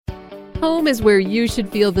Home is where you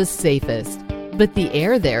should feel the safest, but the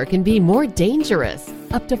air there can be more dangerous,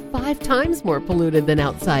 up to 5 times more polluted than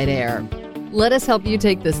outside air. Let us help you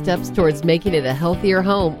take the steps towards making it a healthier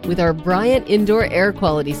home with our Bryant Indoor Air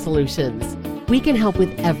Quality Solutions. We can help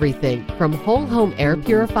with everything from whole home air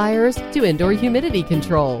purifiers to indoor humidity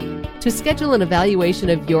control. To schedule an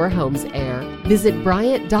evaluation of your home's air, visit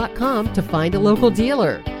Bryant.com to find a local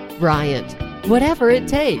dealer. Bryant, whatever it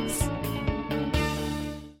takes.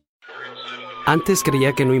 Antes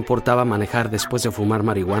creía que no importaba manejar después de fumar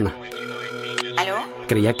marihuana. ¿Aló?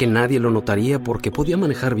 Creía que nadie lo notaría porque podía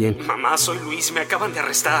manejar bien. Mamá, soy Luis, me acaban de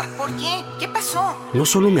arrestar. ¿Por qué? ¿Qué pasó? No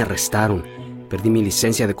solo me arrestaron, perdí mi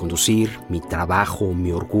licencia de conducir, mi trabajo,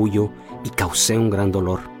 mi orgullo y causé un gran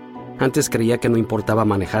dolor. Antes creía que no importaba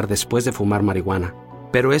manejar después de fumar marihuana,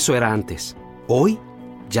 pero eso era antes. Hoy,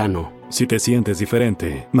 ya no. Si te sientes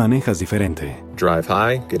diferente, manejas diferente. Drive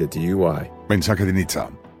high, get a DUI. Mensaje de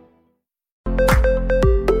Nissan.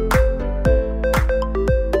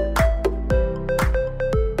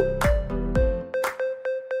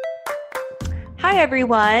 Hi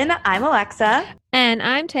everyone, I'm Alexa. And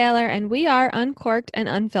I'm Taylor, and we are Uncorked and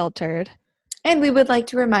Unfiltered. And we would like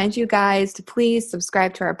to remind you guys to please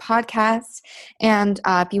subscribe to our podcast. And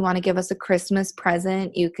if you want to give us a Christmas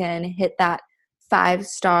present, you can hit that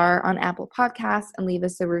 5-star on Apple Podcasts and leave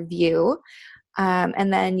us a review.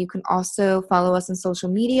 And then you can also follow us on social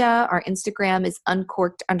media. Our Instagram is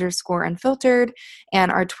uncorked_unfiltered,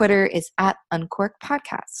 and our Twitter is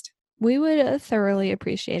 @uncorkedpodcast. We would thoroughly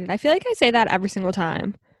appreciate it. I feel like I say that every single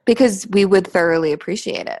time. Because we would thoroughly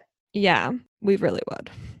appreciate it. Yeah, we really would.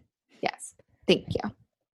 Yes, thank you.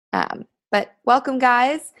 But welcome,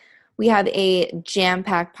 guys. We have a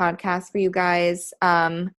jam-packed podcast for you guys.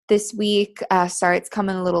 This week, sorry it's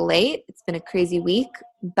coming a little late. It's been a crazy week.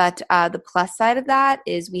 But the plus side of that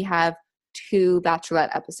is we have 2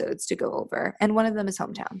 Bachelorette episodes to go over. And one of them is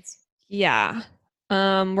Hometowns. Yeah.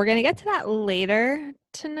 We're going to get to that later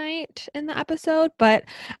tonight in the episode. But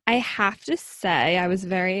I have to say I was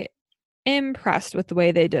very impressed with the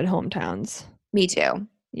way they did Hometowns. Me too.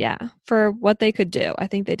 Yeah. For what they could do. I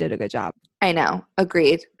think they did a good job. I know.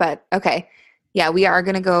 Agreed. But okay. Yeah, we are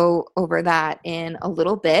going to go over that in a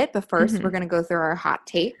little bit. But first, we're going to go through our hot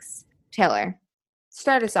takes. Taylor,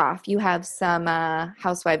 start us off. You have some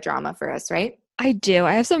housewife drama for us, right? I do.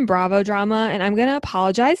 I have some Bravo drama, and I'm going to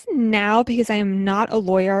apologize now because I am not a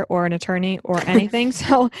lawyer or an attorney or anything.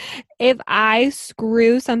 So if I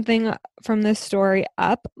screw something from this story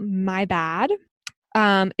up, my bad.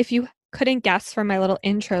 If you couldn't guess from my little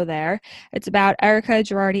intro there, it's about Erica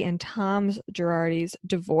Girardi and Tom Girardi's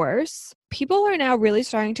divorce. People are now really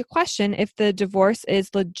starting to question if the divorce is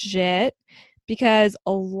legit because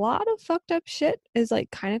a lot of fucked up shit is like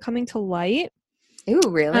kind of coming to light. Ooh,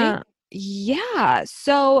 really? Yeah.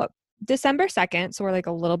 So December 2nd, so we're like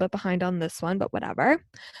a little bit behind on this one, but whatever.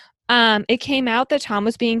 It came out that Tom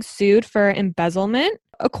was being sued for embezzlement.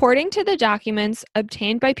 According to the documents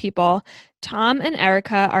obtained by People, Tom and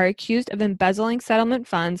Erica are accused of embezzling settlement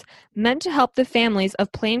funds meant to help the families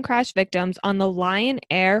of plane crash victims on the Lion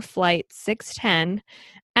Air Flight 610,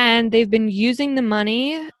 and they've been using the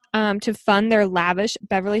money to fund their lavish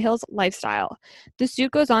Beverly Hills lifestyle. The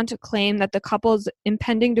suit goes on to claim that the couple's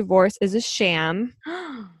impending divorce is a sham.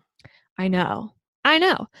 I know.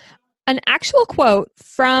 An actual quote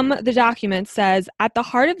from the document says, "At the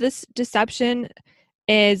heart of this deception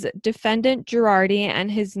is defendant Girardi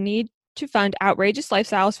and his need to fund outrageous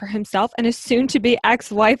lifestyles for himself and his soon-to-be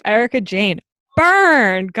ex-wife Erica Jane."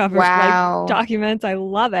 Burn! Government documents. I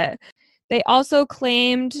love it. They also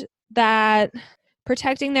claimed that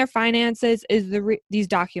protecting their finances is these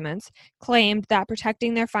documents claimed that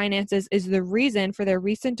protecting their finances is the reason for their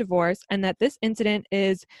recent divorce, and that this incident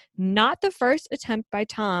is not the first attempt by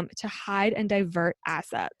Tom to hide and divert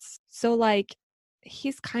assets. So, like,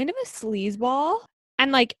 he's kind of a sleazeball,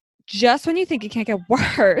 and like, just when you think it can't get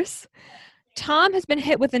worse, Tom has been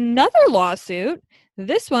hit with another lawsuit.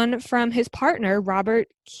 This one from his partner, Robert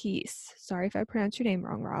Keese. Sorry if I pronounced your name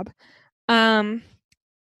wrong, Rob.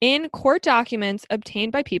 In court documents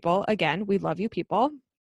obtained by People, again, we love you, People,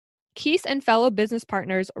 Keese and fellow business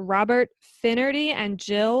partners Robert Finnerty and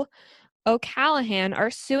Jill O'Callahan are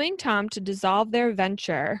suing Tom to dissolve their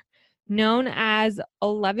venture known as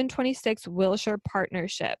 1126 Wilshire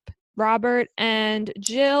Partnership. Robert and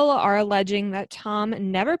Jill are alleging that Tom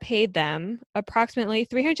never paid them approximately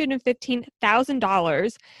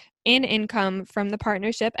 $315,000 in income from the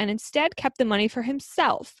partnership and instead kept the money for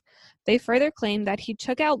himself. They further claim that he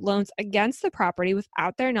took out loans against the property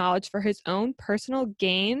without their knowledge for his own personal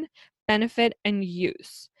gain, benefit, and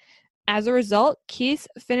use. As a result, Keese,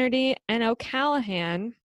 Finnerty, and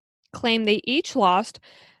O'Callahan claim they each lost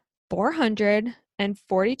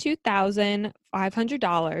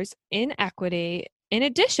 $442,500 in equity, in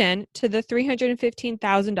addition to the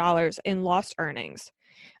 $315,000 in lost earnings.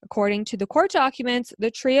 According to the court documents, the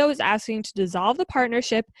trio is asking to dissolve the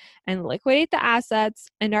partnership and liquidate the assets,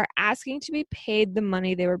 and are asking to be paid the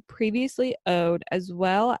money they were previously owed, as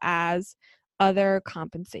well as other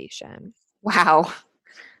compensation. Wow.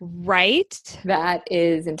 Right? That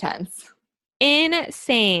is intense.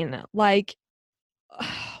 Insane. Like,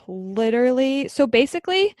 literally. So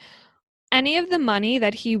basically, any of the money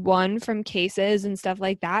that he won from cases and stuff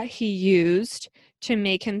like that, he used to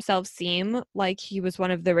make himself seem like he was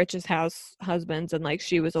one of the richest husbands and like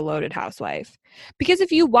she was a loaded housewife. Because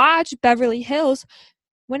if you watch Beverly Hills,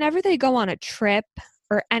 whenever they go on a trip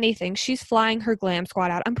or anything, she's flying her glam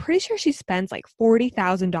squad out. I'm pretty sure she spends like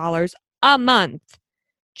 $40,000 a month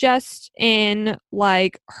just in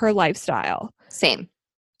like her lifestyle. Same.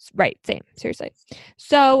 Right, same. Seriously.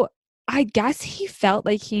 So I guess he felt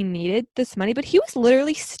like he needed this money, but he was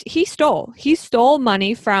literally, he stole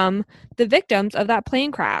money from the victims of that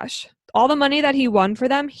plane crash. All the money that he won for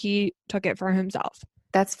them, he took it for himself.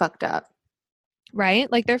 That's fucked up.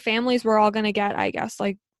 Right? Like their families were all going to get, I guess,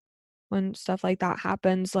 like when stuff like that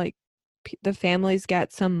happens, like the families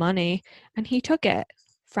get some money, and he took it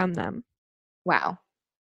from them. Wow.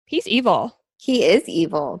 He's evil. He is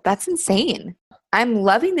evil. That's insane. I'm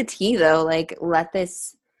loving the tea though. Like, let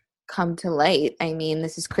this come to light. I mean,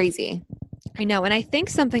 this is crazy. I know. And I think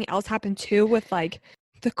something else happened too with like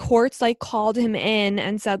the courts like called him in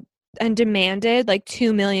and said and demanded like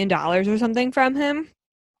 $2 million or something from him.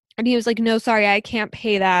 And he was like, no, sorry, I can't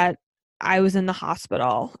pay that. I was in the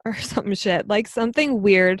hospital or some shit. Like something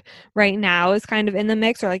weird right now is kind of in the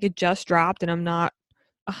mix, or like it just dropped and I'm not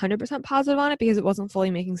 100% positive on it because it wasn't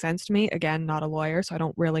fully making sense to me. Again, not a lawyer, so I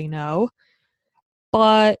don't really know.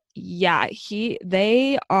 But yeah,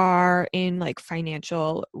 they are in like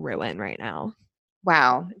financial ruin right now.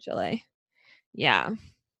 Wow. Essentially. Yeah.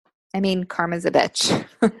 I mean, karma's a bitch.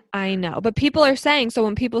 I know. But people are saying, so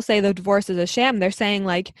when people say the divorce is a sham, they're saying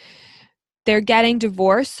like they're getting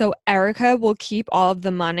divorced so Erica will keep all of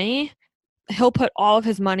the money. He'll put all of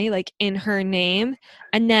his money like in her name,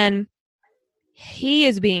 and then he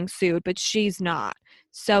is being sued, but she's not.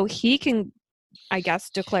 So he can, I guess,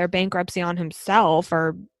 declare bankruptcy on himself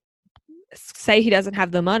or say he doesn't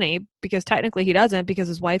have the money, because technically he doesn't, because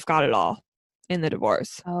his wife got it all in the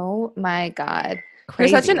divorce. Oh my God.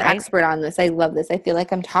 Crazy, You're such an right? expert on this. I love this. I feel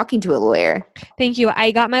like I'm talking to a lawyer. Thank you.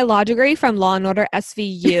 I got my law degree from Law and Order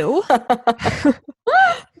SVU.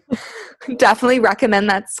 Definitely recommend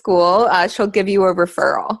that school. She'll give you a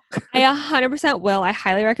referral. I 100% will. I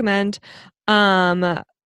highly recommend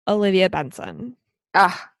Olivia Benson.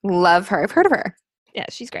 Love her. I've heard of her. Yeah,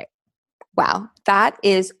 she's great. Wow. That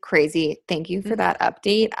is crazy. Thank you for that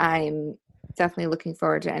update. I'm definitely looking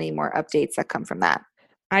forward to any more updates that come from that.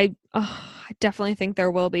 I definitely think there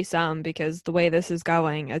will be some, because the way this is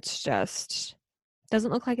going, it's just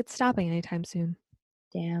doesn't look like it's stopping anytime soon.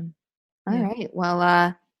 Damn. All right. Well,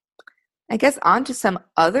 I guess on to some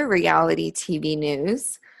other reality TV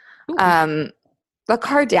news. The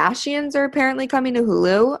Kardashians are apparently coming to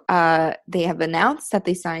Hulu. They have announced that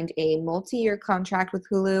they signed a multi-year contract with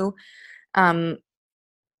Hulu. No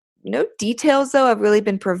details, though, have really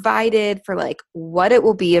been provided for like what it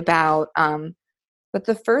will be about. But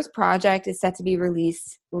the first project is set to be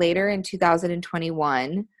released later in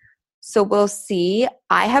 2021. So we'll see.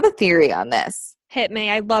 I have a theory on this. Hit me.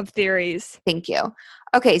 I love theories. Thank you.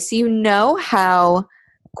 Okay, so you know how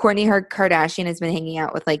Kourtney Kardashian has been hanging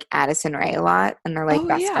out with like Addison Rae a lot, and they're like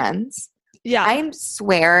best friends. Yeah. I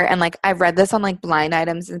swear, and like I've read this on like blind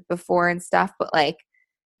items before and stuff, but like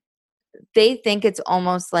they think it's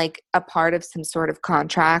almost like a part of some sort of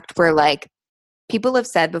contract where like people have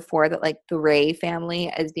said before that like the Rae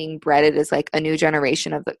family is being breaded as like a new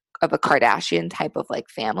generation of a Kardashian type of like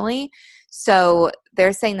family. So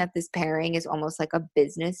they're saying that this pairing is almost like a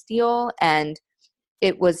business deal, and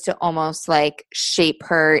it was to almost like shape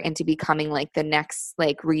her into becoming like the next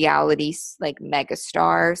like reality like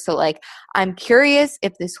megastar. So like I'm curious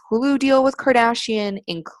if this Hulu deal with Kardashian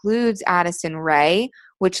includes Addison Rae,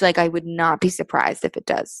 which like I would not be surprised if it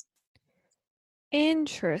does.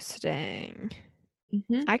 Interesting.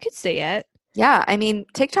 Mm-hmm. I could see it. Yeah, I mean,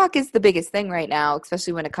 TikTok is the biggest thing right now,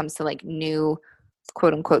 especially when it comes to like new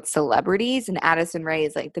quote unquote celebrities, and Addison Rae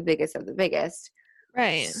is like the biggest of the biggest.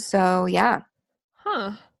 Right. So yeah.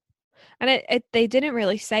 Huh. And they didn't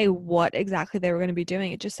really say what exactly they were going to be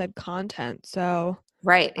doing. It just said content. So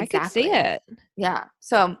right, exactly. I could see it. Yeah.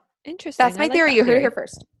 So interesting. that's my I like theory. that You heard it theory. here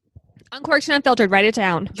first. Uncorked and unfiltered. Write it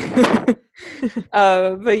down.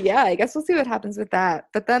 But yeah, I guess we'll see what happens with that.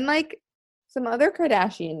 But then like some other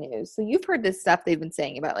Kardashian news. So you've heard this stuff they've been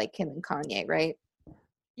saying about like Kim and Kanye, right?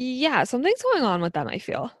 Yeah, something's going on with them, I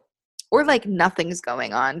feel. Or like nothing's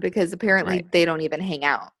going on because apparently they don't even hang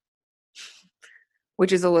out,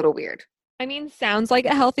 which is a little weird. I mean, sounds like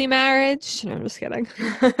a healthy marriage. No, I'm just kidding.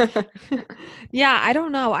 Yeah, I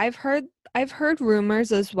don't know. I've heard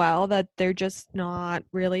rumors as well that they're just not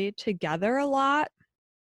really together a lot,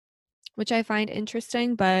 which I find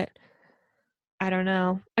interesting, but I don't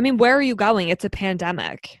know. I mean, where are you going? It's a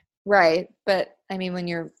pandemic. Right. But I mean, when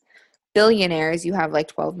you're billionaires, you have like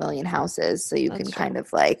 12 million houses, so you can kind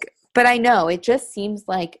of like, but I know it just seems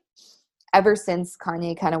like ever since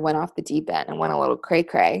Kanye kind of went off the deep end and went a little cray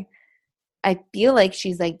cray, I feel like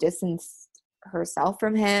she's like distanced herself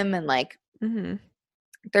from him. And like,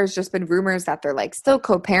 there's just been rumors that they're like still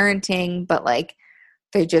co-parenting, but like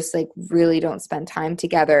they just like really don't spend time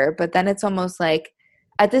together. But then it's almost like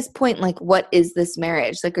at this point, like, what is this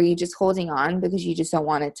marriage? Like, are you just holding on because you just don't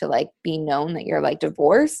want it to like be known that you're like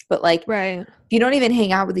divorced? But like, right. if you don't even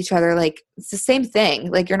hang out with each other, like it's the same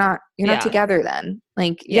thing. Like you're not together then.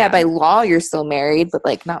 Like, yeah, by law you're still married, but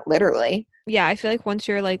like not literally. Yeah, I feel like once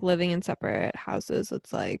you're like living in separate houses,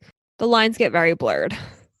 it's like the lines get very blurred.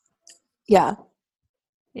 Yeah.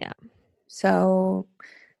 Yeah. So,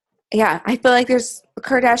 yeah, I feel like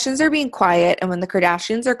Kardashians are being quiet, and when the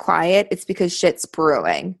Kardashians are quiet, it's because shit's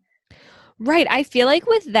brewing. Right. I feel like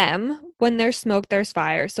with them, when there's smoke, there's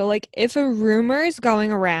fire. So, like, if a rumor is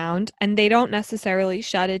going around and they don't necessarily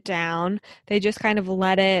shut it down, they just kind of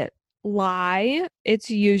let it lie, it's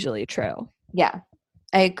usually true. Yeah,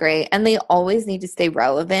 I agree. And they always need to stay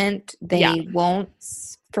relevant. They won't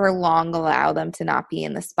for long allow them to not be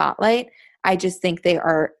in the spotlight. I just think they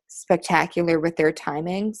are spectacular with their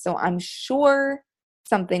timing. So I'm sure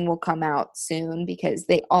something will come out soon because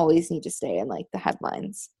they always need to stay in like the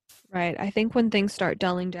headlines. Right. I think when things start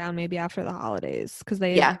dulling down, maybe after the holidays, because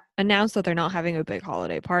they announced that they're not having a big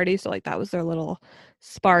holiday party. So like that was their little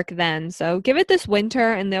spark then. So give it this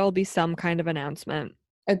winter and there will be some kind of announcement.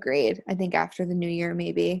 Agreed. I think after the new year,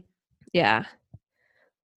 maybe. Yeah.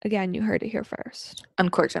 Again, you heard it here first.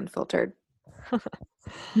 Uncorked, unfiltered.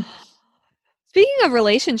 Speaking of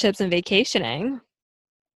relationships and vacationing,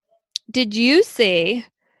 did you see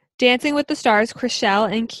Dancing with the Stars, Chrishell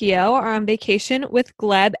and Keo are on vacation with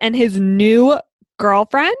Gleb and his new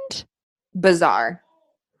girlfriend? Bizarre.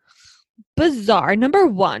 Number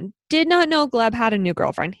one, did not know Gleb had a new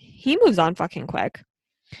girlfriend. He moves on fucking quick.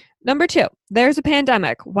 Number two, there's a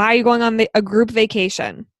pandemic. Why are you going on a group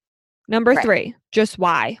vacation? Number three, just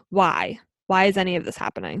why? Why is any of this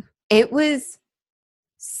happening? It was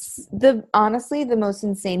honestly the most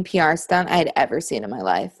insane PR stunt I'd ever seen in my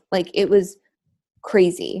life. Like it was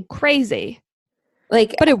crazy.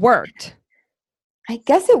 Like, but it worked. I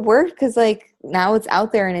guess it worked because like now it's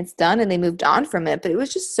out there and it's done and they moved on from it. But it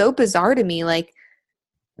was just so bizarre to me. Like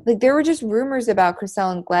there were just rumors about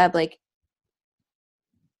Chrishell and Gleb like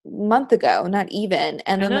a month ago, not even.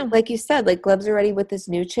 And then like you said, like Gleb's already with this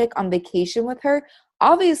new chick on vacation with her.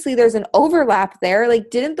 Obviously there's an overlap there.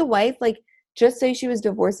 Like didn't the wife like just say she was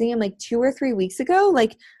divorcing him like 2 or 3 weeks ago?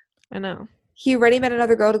 Like I know. He already met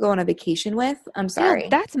another girl to go on a vacation with? I'm sorry. Yeah,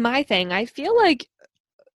 that's my thing. I feel like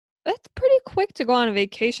that's pretty quick to go on a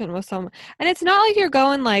vacation with someone. And it's not like you're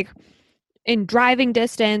going like in driving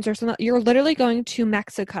distance or something. You're literally going to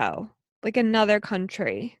Mexico, like another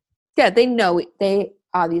country. Yeah, they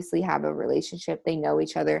obviously have a relationship. They know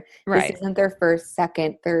each other. Right. This isn't their first,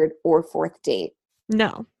 second, third, or fourth date.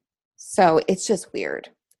 No. So it's just weird.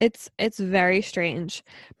 It's very strange.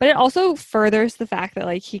 But it also furthers the fact that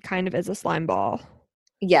like he kind of is a slime ball.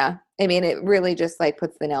 Yeah. I mean, it really just like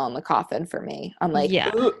puts the nail in the coffin for me. I'm like,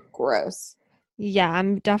 gross. Yeah,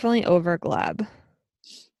 I'm definitely over Gleb.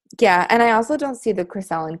 Yeah, and I also don't see the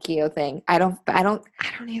Chrishell and Keo thing. I don't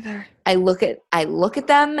either. I look at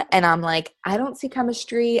them and I'm like, I don't see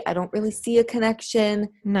chemistry. I don't really see a connection.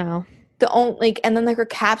 No. And then like her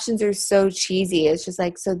captions are so cheesy. It's just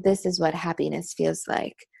like, so this is what happiness feels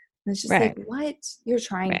like. And it's just like, what? You're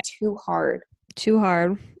trying too hard. Too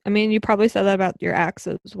hard. I mean, you probably said that about your ex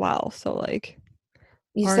as well. So like,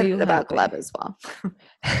 you said it about Gleb as well.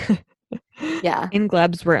 Yeah. In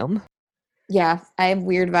Gleb's room. Yeah. I have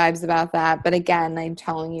weird vibes about that. But again, I'm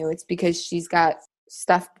telling you, it's because she's got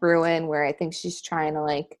stuff brewing where I think she's trying to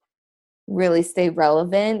like really stay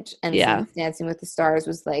relevant. And since Dancing with the Stars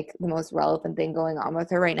was like the most relevant thing going on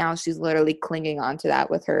with her right now, she's literally clinging on to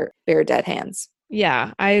that with her bare dead hands.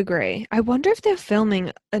 Yeah, I agree. I wonder if they're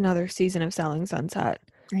filming another season of Selling Sunset.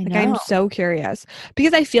 I know. I'm so curious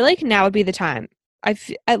because I feel like now would be the time.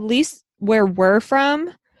 at least where we're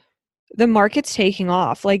from, the market's taking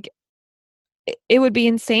off. Like, it would be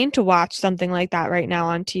insane to watch something like that right now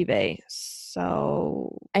on TV.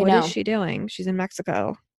 So what is she doing? She's in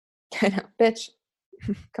Mexico. I know, bitch.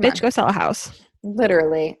 Come Bitch, on. go sell a house.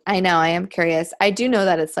 Literally. I know. I am curious. I do know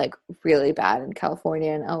that it's like really bad in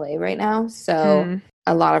California and LA right now. So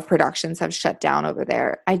a lot of productions have shut down over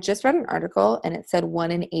there. I just read an article and it said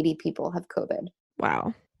 1 in 80 people have COVID.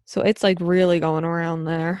 Wow. So it's like really going around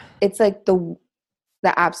there. It's like the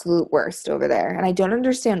absolute worst over there. And I don't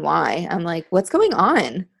understand why. I'm like, what's going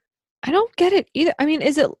on? I don't get it either. I mean,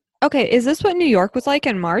 is this what New York was like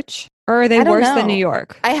in March? Or are they worse than New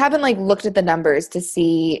York? I haven't like looked at the numbers to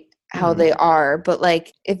see how they are. But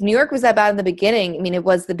like if New York was that bad in the beginning, I mean, it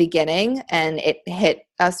was the beginning and it hit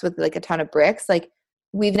us with like a ton of bricks. Like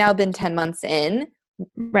we've now been 10 months in.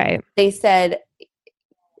 Right. They said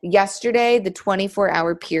yesterday, the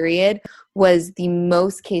 24-hour period was the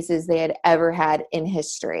most cases they had ever had in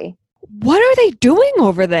history. What are they doing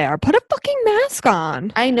over there? Put a fucking mask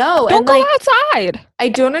on. I know. Don't go outside. I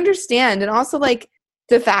don't understand. And also like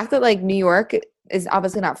the fact that like New York is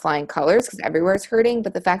obviously not flying colors because everywhere is hurting,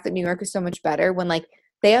 but the fact that New York is so much better when like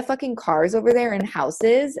they have fucking cars over there and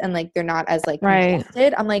houses and like they're not as like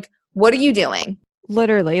congested. I'm like, what are you doing?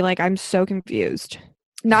 Literally, like I'm so confused.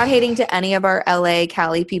 Not hating to any of our LA,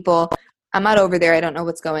 Cali people. I'm not over there. I don't know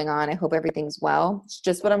what's going on. I hope everything's well. It's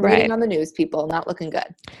just what I'm reading on the news, people. Not looking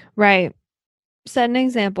good. Right. Set an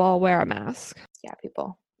example. Wear a mask. Yeah,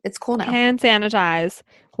 people. It's cool now. Hand sanitize.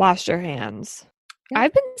 Wash your hands. Yeah.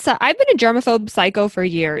 I've been a germaphobe psycho for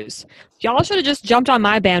years. Y'all should have just jumped on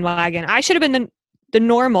my bandwagon. I should have been the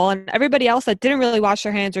normal, and everybody else that didn't really wash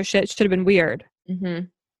their hands or shit should have been weird. Mm-hmm.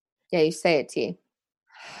 Yeah, you say it, T.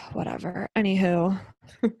 Whatever. Anywho,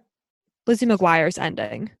 Lizzie McGuire's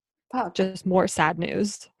ending. Fuck. Just more sad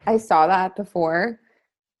news. I saw that before,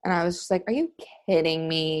 and I was just like, are you kidding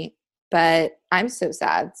me? But I'm so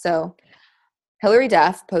sad. So Hillary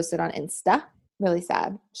Duff posted on Insta. Really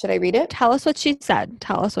sad. Should I read it? Tell us what she said.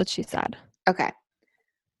 Okay.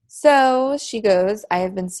 So she goes, I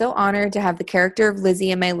have been so honored to have the character of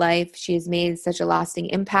Lizzie in my life. She has made such a lasting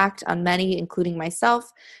impact on many, including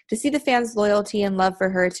myself. To see the fans' loyalty and love for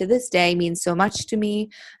her to this day means so much to me.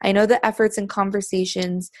 I know the efforts and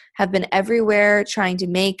conversations have been everywhere trying to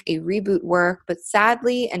make a reboot work, but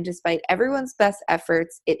sadly, and despite everyone's best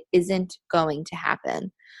efforts, it isn't going to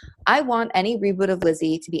happen. I want any reboot of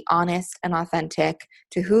Lizzie to be honest and authentic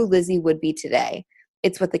to who Lizzie would be today.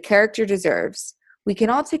 It's what the character deserves. We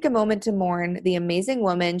can all take a moment to mourn the amazing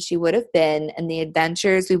woman she would have been and the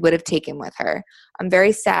adventures we would have taken with her. I'm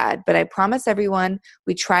very sad, but I promise everyone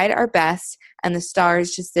we tried our best and the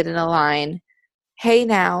stars just didn't align. Hey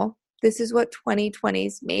now, this is what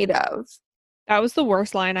 2020's made of. That was the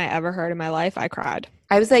worst line I ever heard in my life. I cried.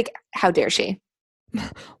 I was like, how dare she?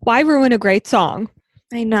 Why ruin a great song?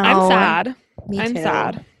 I know. I'm sad. I'm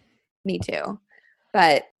sad. Me too.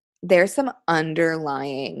 But there's some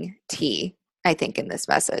underlying tea, I think, in this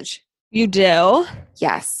message. You do?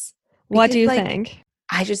 Yes. What do you think?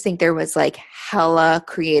 I just think there was like hella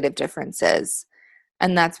creative differences.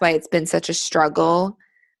 And that's why it's been such a struggle.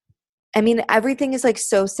 I mean, everything is like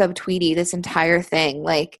so subtweety, this entire thing.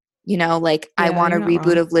 Like, you know, like I want a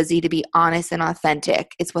reboot of Lizzie to be honest and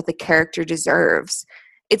authentic. It's what the character deserves.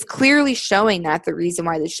 It's clearly showing that the reason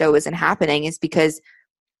why the show isn't happening is because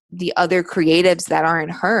the other creatives that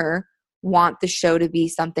aren't her want the show to be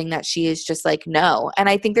something that she is just like, no. And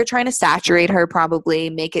I think they're trying to saturate her, probably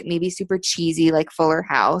make it maybe super cheesy, like Fuller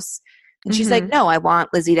House. And she's like, no, I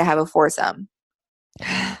want Lizzie to have a foursome.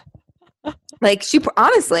 Like she,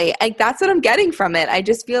 honestly, like that's what I'm getting from it. I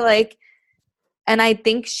just feel like, and I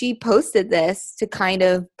think she posted this to kind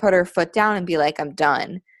of put her foot down and be like, I'm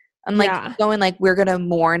done. I'm like going like, we're going to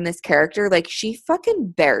mourn this character. Like she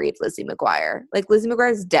fucking buried Lizzie McGuire. Like Lizzie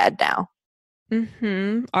McGuire is dead now.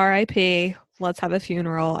 R.I.P. Let's have a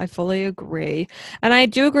funeral. I fully agree. And I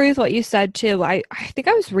do agree with what you said too. I think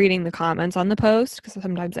I was reading the comments on the post because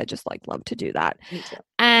sometimes I just like love to do that. Me too.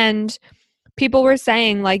 And people were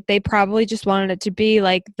saying like they probably just wanted it to be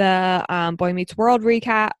like the Boy Meets World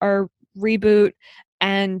recap or reboot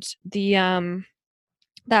and the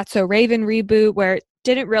That's So Raven reboot where it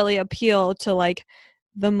didn't really appeal to like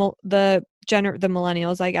the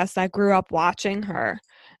millennials, I guess, that grew up watching her.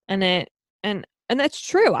 And that's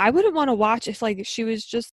true. I wouldn't want to watch if like she was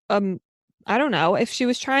just I don't know, if she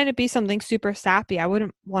was trying to be something super sappy. I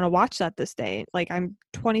wouldn't want to watch that this day. Like I'm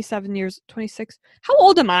 26. How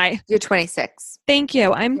old am I? You're 26. Thank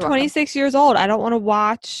you. I'm 26 years old. I don't want to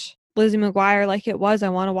watch Lizzie McGuire like it was. I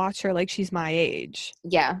want to watch her like she's my age.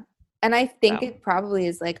 Yeah. And I think So. it probably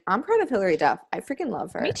is like, I'm proud of Hillary Duff. I freaking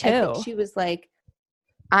love her. Me I think too. she was like,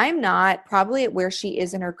 I'm not probably at where she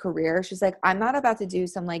is in her career. She's like, I'm not about to do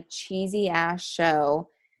some like cheesy ass show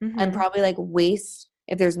and Mhm. probably like waste,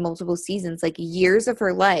 if there's multiple seasons, like years of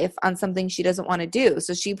her life on something she doesn't want to do.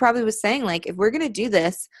 So she probably was saying like, if we're going to do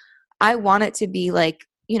this, I want it to be like,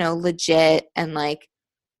 you know, legit and like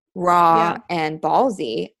raw and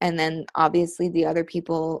ballsy. And then obviously the other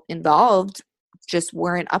people involved just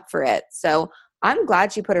weren't up for it. So I'm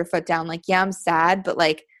glad she put her foot down. Like, yeah, I'm sad, but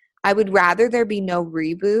like, I would rather there be no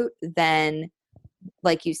reboot than,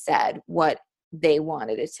 like you said, what they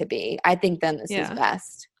wanted it to be. I think then this is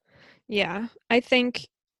best. Yeah. I think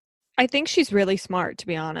she's really smart, to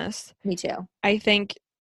be honest. Me too. I think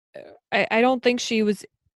I don't think she was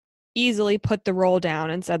easily put the role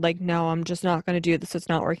down and said like, no, I'm just not going to do this. It's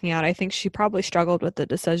not working out. I think she probably struggled with the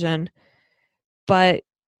decision. But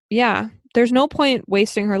yeah, there's no point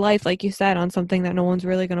wasting her life, like you said, on something that no one's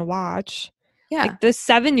really going to watch. Yeah. Like the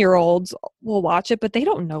 7-year-olds will watch it, but they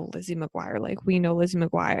don't know Lizzie McGuire like we know Lizzie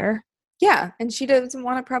McGuire. Yeah. And she doesn't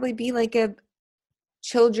want to probably be like a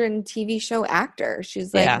children TV show actor.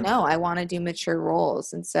 She's like, no, I want to do mature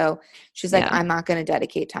roles. And so she's like, I'm not going to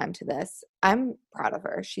dedicate time to this. I'm proud of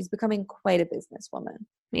her. She's becoming quite a businesswoman.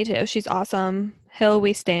 Me too. She's awesome. Hill,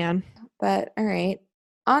 we stan. But all right,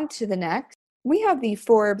 on to the next. We have the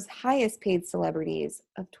Forbes highest paid celebrities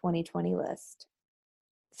of 2020 list.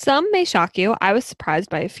 Some may shock you. I was surprised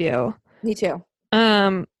by a few. Me too.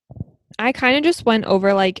 I kind of just went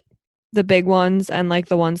over like the big ones and like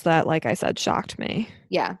the ones that, like I said, shocked me.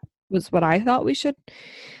 Yeah. Was what I thought we should.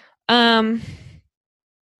 So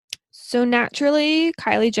naturally,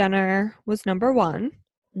 Kylie Jenner was number 1.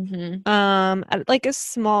 Mm-hmm. At like a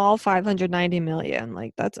small 590 million.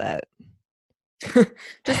 Like that's it.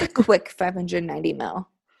 Just a quick 590 mil.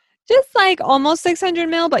 Just like almost 600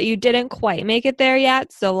 mil, but you didn't quite make it there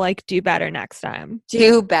yet. So like do better next time.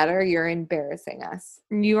 Do better. You're embarrassing us.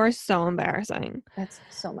 You are so embarrassing. That's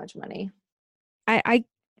so much money. I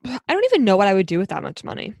don't even know what I would do with that much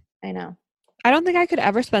money. I know. I don't think I could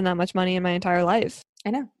ever spend that much money in my entire life.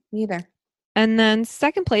 I know. Neither. And then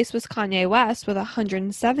second place was Kanye West with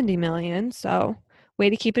 170 million. So way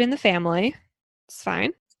to keep it in the family. It's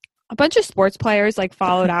fine. A bunch of sports players like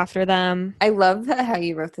followed after them. I love that how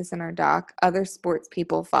you wrote this in our doc. Other sports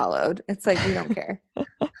people followed. It's like, we don't care.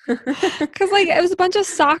 Because like it was a bunch of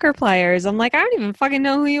soccer players. I'm like, I don't even fucking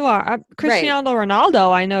know who you are. Cristiano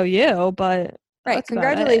Ronaldo, I know you, but right.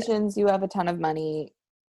 Congratulations. You have a ton of money.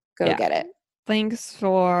 Go get it. Thanks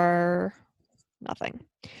for nothing.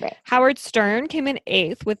 Right. Howard Stern came in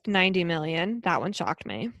 8th with 90 million. That one shocked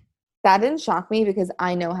me. That didn't shock me because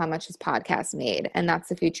I know how much his podcast made, and that's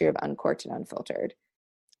the future of Uncorked and Unfiltered.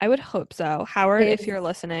 I would hope so. Howard, if you're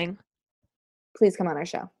listening, please come on our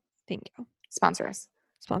show. Thank you. Sponsor us.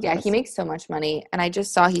 He makes so much money, and I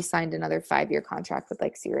just saw he signed another 5-year contract with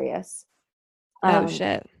like Sirius. Oh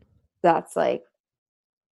shit. That's like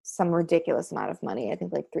some ridiculous amount of money. I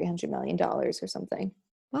think like $300 million or something.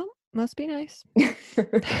 Well, must be nice.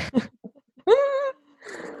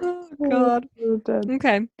 Oh God.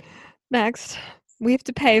 Okay. Next, we have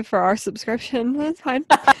to pay for our subscription. That's fine.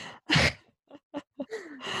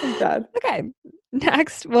 God. Okay.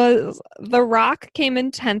 Next was The Rock came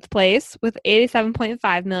in 10th place with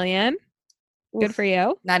 87.5 million. Good Oof. for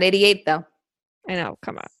you. Not 88 though. I know.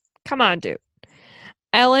 Come on. Come on, dude.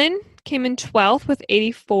 Ellen came in 12th with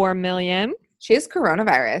 84 million. She has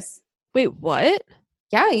coronavirus. Wait, what?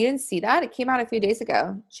 Yeah, you didn't see that? It came out a few days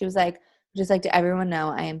ago. She was like, just like to everyone know,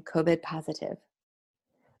 I am COVID positive.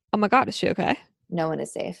 Oh my God, is she okay? No one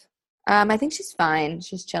is safe. I think she's fine.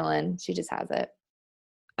 She's chilling. She just has it.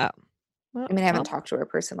 Oh. Well, I mean, I haven't talked to her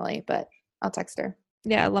personally, but I'll text her.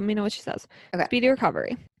 Yeah, let me know what she says. Okay. Speedy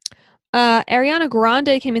recovery. Ariana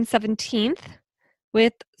Grande came in 17th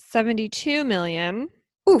with 72 million.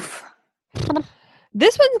 Oof.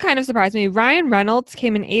 This one kind of surprised me. Ryan Reynolds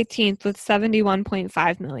came in 18th with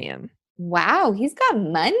 71.5 million. Wow, he's got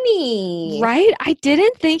money. Right? I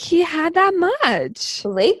didn't think he had that much.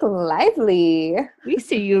 Blake Lively. We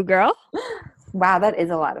see you, girl. Wow, that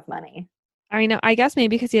is a lot of money. I know. I guess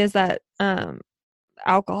maybe because he has that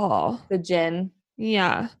alcohol. The gin.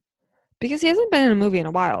 Yeah. Because he hasn't been in a movie in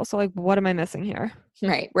a while. So, like, what am I missing here?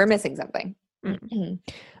 Right. We're missing something.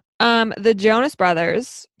 The Jonas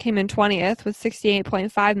Brothers came in 20th with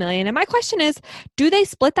 68.5 million. And my question is, do they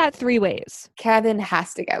split that 3 ways? Kevin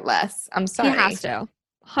has to get less. I'm sorry. He has to.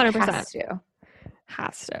 100%.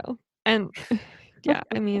 Has to. And yeah,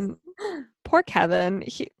 I mean, poor Kevin.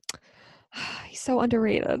 He's so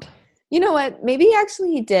underrated. You know what? Maybe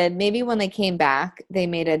actually he did. Maybe when they came back, they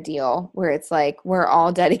made a deal where it's like, we're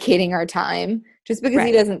all dedicating our time. Just because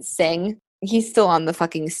he Right. doesn't sing, he's still on the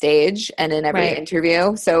fucking stage and in every Right.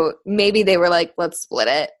 interview. So maybe they were like, let's split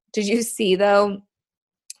it. Did you see, though,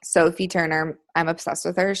 Sophie Turner? I'm obsessed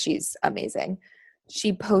with her. She's amazing.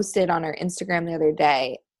 She posted on her Instagram the other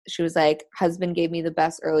day. She was like, husband gave me the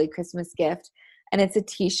best early Christmas gift. And it's a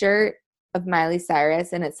t-shirt of Miley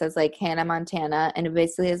Cyrus, and it says like Hannah Montana, and it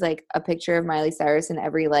basically is like a picture of Miley Cyrus in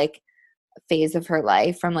every like phase of her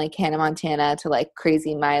life, from like Hannah Montana to like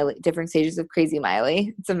Crazy Miley, different stages of Crazy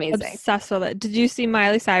Miley. It's amazing. Obsessed with it. Did you see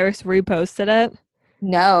Miley Cyrus reposted it?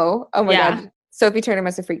 No. Oh my Yeah. God. Sophie Turner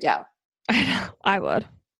must have freaked out. I know. I would.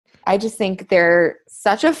 I just think they're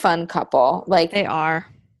such a fun couple. Like, They are.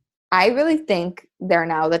 I really think they're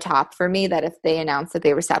now the top for me, that if they announced that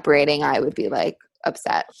they were separating, I would be like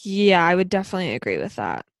upset. Yeah, I would definitely agree with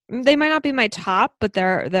that. They might not be my top, but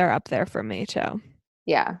they're up there for me too.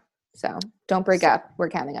 Yeah. So don't break up. We're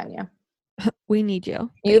counting on you. We need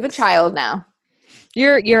you. You have a child now.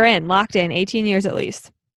 You're in, locked in, 18 years at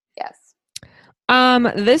least. Yes.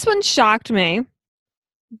 This one shocked me.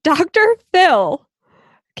 Dr. Phil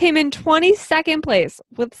came in 22nd place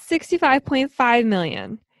with 65.5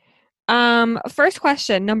 million. First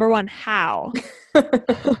question, number one, how?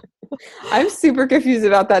 I'm super confused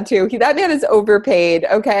about that too. That man is overpaid,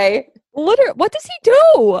 okay? Literally, what does he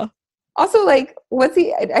do? Also, like,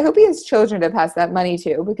 I hope he has children to pass that money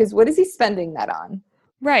to, because what is he spending that on?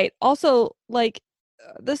 Right. Also, like,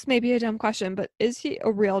 this may be a dumb question, but is he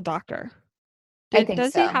a real doctor? I think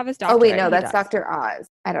does so. he have his doctorate? Oh, wait, no, He that's does. Dr. Oz.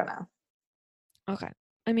 I don't know. Okay.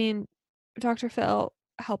 I mean, Dr. Phil,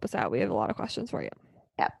 help us out. We have a lot of questions for you.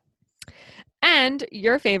 Yep. And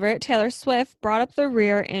your favorite, Taylor Swift, brought up the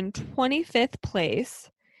rear in 25th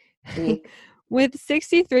place Weak. with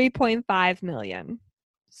 63.5 million.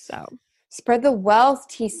 So, Spread the wealth,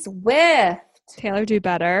 T Swift. Taylor, do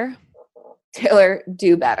better. Taylor,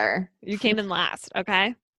 do better. You came in last,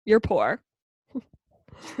 okay? You're poor.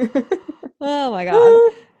 Oh my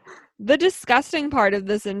God. The disgusting part of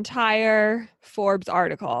this entire Forbes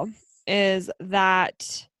article is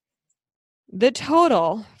that the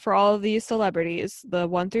total for all of these celebrities, the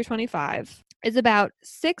 1 through 25, is about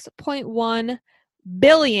 $6.1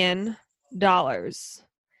 billion.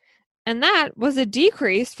 And that was a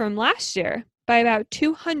decrease from last year by about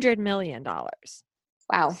 $200 million.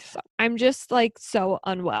 Wow. So I'm just like so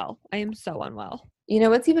unwell. I am so unwell. You know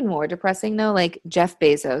what's even more depressing, though? Like, Jeff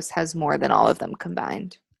Bezos has more than all of them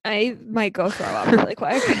combined. I might go throw up really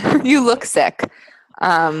quick. You look sick.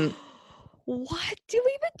 What do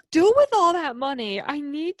we even do with all that money? I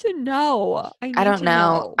need to know. I don't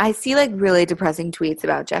know. I see like really depressing tweets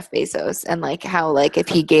about Jeff Bezos and like how like if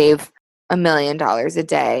he gave $1 million a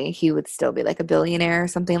day, he would still be like a billionaire or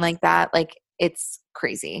something like that. Like, it's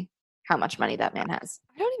crazy how much money that man has.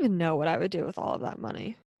 I don't even know what I would do with all of that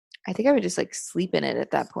money. I think I would just like sleep in it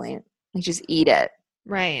at that point. Like, just eat it.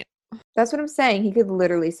 Right. That's what I'm saying. He could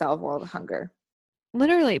literally solve world hunger.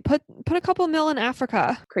 Literally, put a couple mil in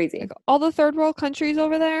Africa. Crazy. Like all the third world countries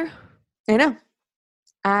over there. I know.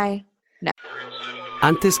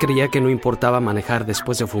 Antes creía que no importaba manejar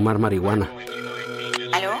después de fumar marihuana.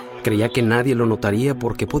 ¿Aló? Creía que nadie lo notaría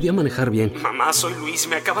porque podía manejar bien. Mamá, soy Luis,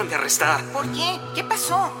 me acaban de arrestar. ¿Por qué? ¿Qué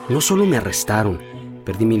pasó? No solo me arrestaron,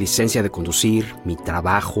 perdí mi licencia de conducir, mi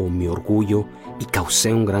trabajo, mi orgullo y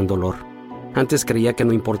causé un gran dolor. Antes creía que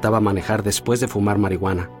no importaba manejar después de fumar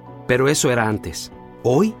marihuana, pero eso era antes.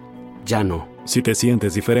 Hoy, ya no. Si te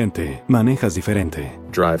sientes diferente, manejas diferente.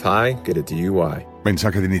 Drive high, get a DUI.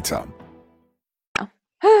 Mensaje de Nizza.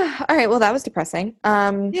 All right. Well, that was depressing.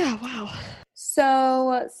 Yeah, wow.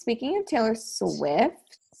 So, speaking of Taylor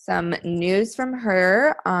Swift, some news from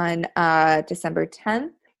her on December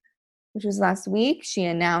 10th, which was last week. She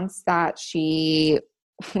announced that she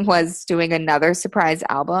was doing another surprise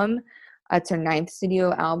album. It's her 9th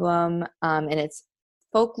studio album, and it's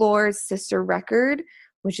Folklore's sister record,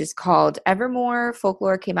 which is called Evermore.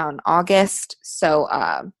 Folklore came out in August, so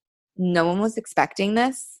no one was expecting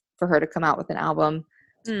this, for her to come out with an album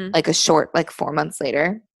like a short, like 4 months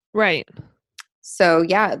later. Right. So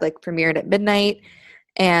yeah, it like premiered at midnight,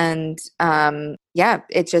 and yeah,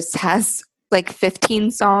 it just has like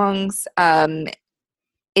 15 songs.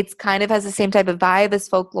 It's kind of has the same type of vibe as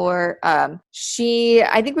Folklore. She,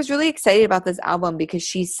 I think, was really excited about this album because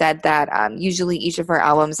she said that usually each of her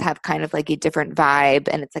albums have kind of like a different vibe,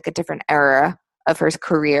 and it's like a different era of her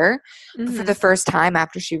career. But for the first time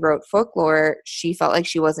after she wrote Folklore, she felt like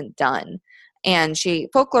she wasn't done. And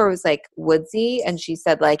Folklore was like woodsy, and she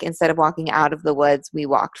said like instead of walking out of the woods, we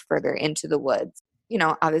walked further into the woods. You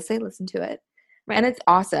know, obviously listen to it. Right. And it's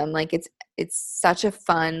awesome. Like it's such a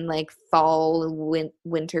fun like fall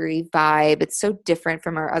wintry vibe. It's so different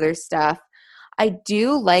from our other stuff. I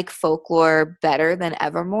do like Folklore better than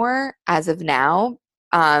Evermore as of now.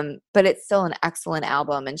 But it's still an excellent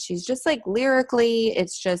album, and she's just like lyrically,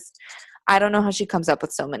 it's just I don't know how she comes up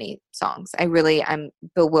with so many songs. I'm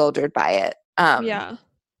bewildered by it. Yeah.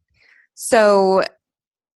 So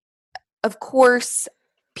of course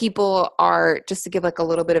people are, just to give like a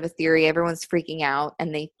little bit of a theory, everyone's freaking out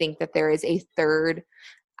and they think that there is a third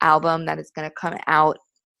album that is going to come out,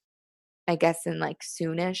 I guess in like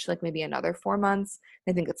soonish, like maybe another 4 months.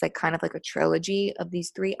 I think it's like kind of like a trilogy of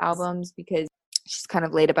these 3 albums because she's kind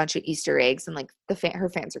of laid a bunch of Easter eggs and like her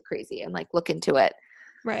fans are crazy and like look into it.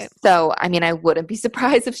 Right. So, I mean, I wouldn't be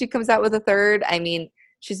surprised if she comes out with a third. I mean,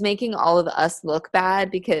 she's making all of us look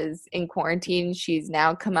bad because in quarantine, she's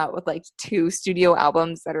now come out with like 2 studio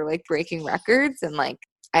albums that are like breaking records. And like,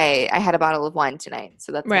 I had a bottle of wine tonight.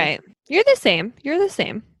 So that's right. Like, You're the same.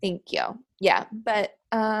 thank you. Yeah. But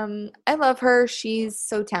I love her. She's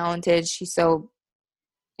so talented. She's so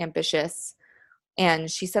ambitious.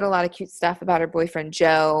 And she said a lot of cute stuff about her boyfriend,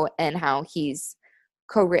 Joe, and how he's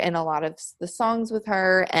co-written a lot of the songs with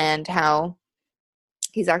her and how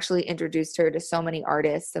he's actually introduced her to so many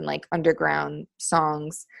artists and like underground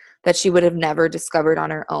songs that she would have never discovered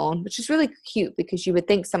on her own, which is really cute because you would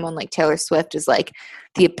think someone like Taylor Swift is like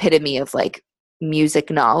the epitome of like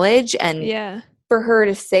music knowledge. And Yeah. for her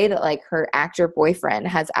to say that like her actor boyfriend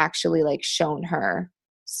has actually like shown her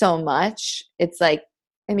so much, it's like,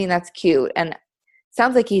 I mean, that's cute. And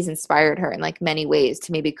sounds like he's inspired her in like many ways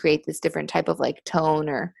to maybe create this different type of like tone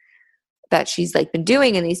or that she's like been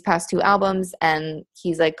doing in these past 2 albums. And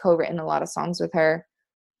he's like co-written a lot of songs with her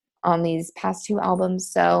on these past 2 albums.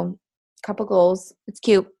 So couple goals. It's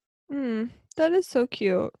cute. That is so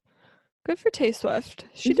cute. Good for Tay Swift.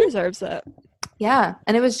 She deserves it. Yeah.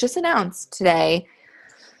 And it was just announced today.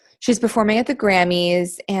 She's performing at the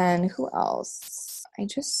Grammys. And who else? I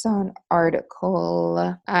just saw an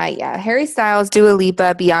article. Yeah. Harry Styles, Dua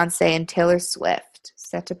Lipa, Beyonce, and Taylor Swift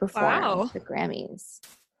set to perform at the Grammys.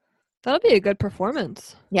 That'll be a good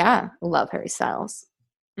performance. Yeah. Love Harry Styles.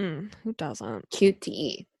 Who doesn't?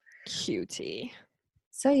 Cutie.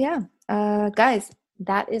 So yeah. Guys,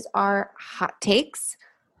 that is our hot takes.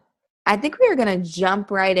 I think we are going to jump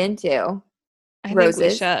right into Roses.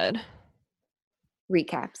 Think we should.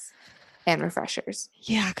 Recaps and refreshers.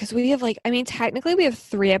 Yeah, because we have technically we have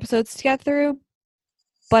 3 episodes to get through,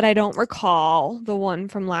 but I don't recall the one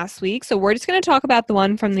from last week. So we're just going to talk about the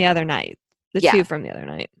one from the other night. The 2 from the other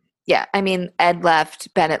night. Yeah. I mean, Ed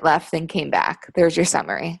left, Bennett left, then came back. There's your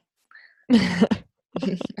summary.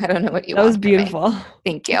 I don't know what you want. That was beautiful.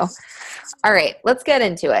 Thank you. All right. Let's get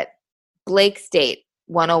into it. Blake's date,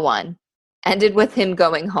 101, ended with him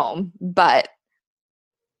going home. But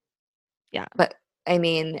I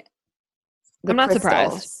mean, I'm not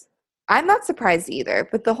surprised. I'm not surprised either.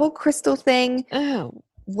 But the whole crystal thing was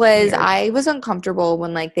weird. I was uncomfortable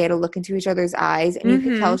when like they had to look into each other's eyes, and you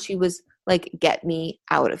could tell she was like, "Get me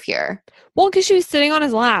out of here." Well, because she was sitting on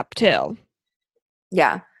his lap too.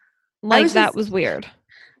 Yeah, that was weird.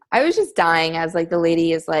 I was just dying as like the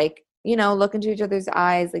lady is like, look into each other's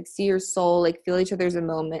eyes, like see your soul, like feel each other's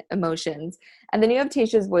emotions, and then you have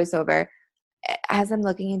Tayshia's voiceover. As I'm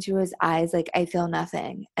looking into his eyes, like I feel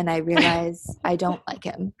nothing, and I realize I don't like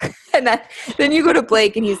him. And then you go to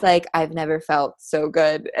Blake, and he's like, "I've never felt so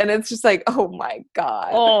good," and it's just like, oh my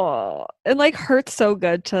god, oh, it like hurts so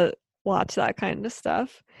good to watch that kind of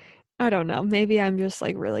stuff. I don't know, maybe I'm just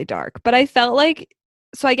like really dark, but I felt like.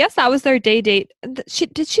 So I guess that was their date. Did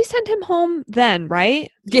she send him home then,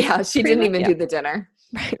 right? Yeah, she didn't even do the dinner.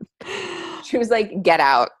 Right. She was like, "Get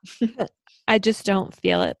out." I just don't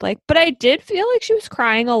feel it, Blake. But I did feel like she was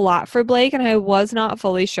crying a lot for Blake, and I was not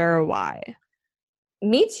fully sure why.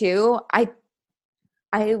 Me too.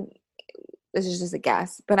 This is just a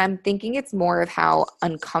guess, but I'm thinking it's more of how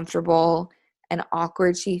uncomfortable and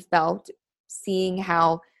awkward she felt seeing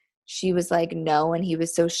how she was like, no, and he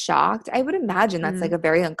was so shocked. I would imagine that's like a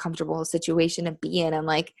very uncomfortable situation to be in. And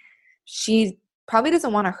like, she probably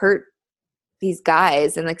doesn't want to hurt these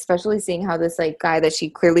guys. And like, especially seeing how this like guy that she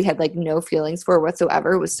clearly had like no feelings for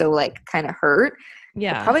whatsoever was so like kind of hurt.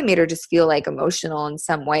 Yeah. It probably made her just feel like emotional in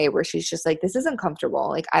some way where she's just like, this is uncomfortable.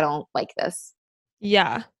 Like, I don't like this.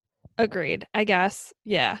 Yeah. Agreed. I guess.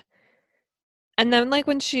 Yeah. And then like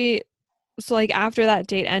so like after that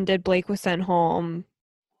date ended, Blake was sent home.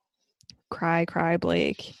 Cry,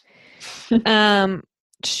 Blake.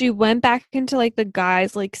 She went back into like the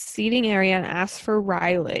guys like seating area and asked for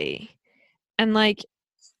Riley. And like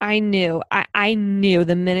I knew. I knew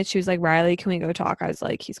the minute she was like, Riley, can we go talk? I was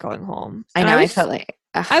like, he's going home. I And know. I felt like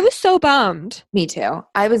I was so bummed. me too.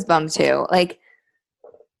 I was bummed too. Like,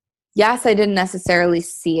 yes, I didn't necessarily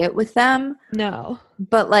see it with them, No.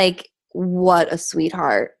 but like, what a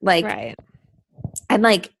sweetheart. Like, Right. and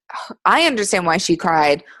like, I understand why she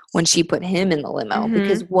cried when she put him in the limo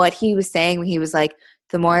because what he was saying when he was like,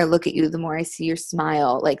 the more I look at you, the more I see your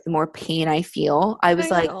smile, like the more pain I feel. I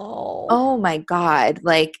was like, oh my God.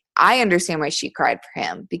 Like, I understand why she cried for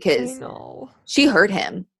him because she hurt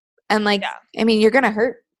him. And like, I mean, you're going to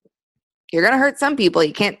hurt some people.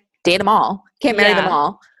 You can't date them all. Can't marry them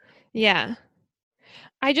all. Yeah.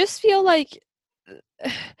 I just feel like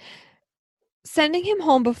sending him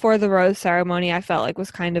home before the rose ceremony, I felt like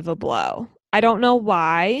was kind of a blow. I don't know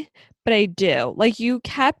why, but I do. Like, you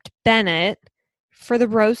kept Bennett for the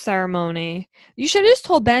rose ceremony. You should have just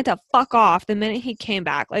told Bennett to fuck off the minute he came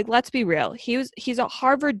back. Like, let's be real. He's a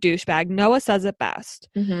Harvard douchebag. Noah says it best.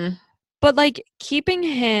 But like, keeping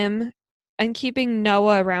him and keeping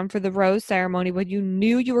Noah around for the rose ceremony when you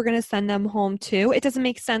knew you were going to send them home too, it doesn't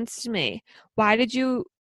make sense to me. Why didn't you?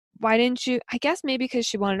 I guess maybe because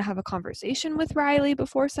she wanted to have a conversation with Riley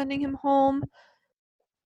before sending him home.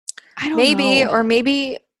 I don't know. Or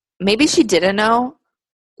maybe she didn't know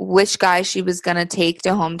which guy she was going to take to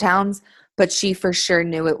hometowns, but she for sure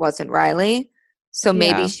knew it wasn't Riley. So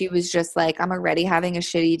maybe she was just like, I'm already having a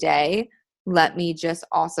shitty day. Let me just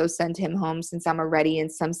also send him home since I'm already in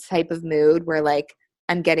some type of mood where like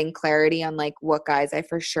I'm getting clarity on like what guys I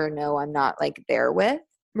for sure know I'm not like there with.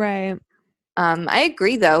 Right. I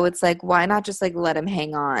agree though. It's like, why not just like let him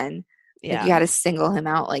hang on? Yeah. Like, you got to single him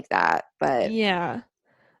out like that. But yeah,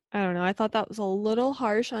 I don't know. I thought that was a little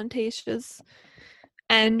harsh on Tayshia's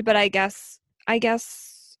end, but I guess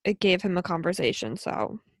it gave him a conversation.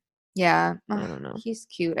 So yeah, I don't know. He's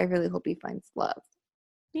cute. I really hope he finds love.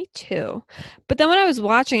 Me too. But then when I was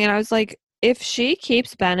watching it, I was like, if she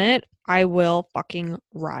keeps Bennett, I will fucking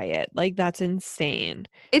riot. Like, that's insane.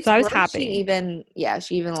 So I was happy. She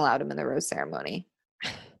even allowed him in the rose ceremony.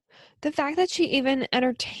 The fact that she even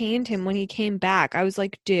entertained him when he came back, I was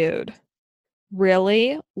like, dude,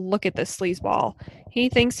 really? Look at this sleazeball. He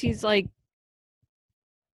thinks he's like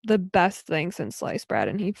the best thing since sliced bread,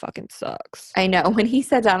 and he fucking sucks. I know. When he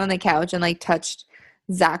sat down on the couch and like touched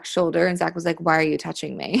Zach's shoulder, and Zach was like, "Why are you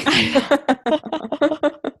touching me?" I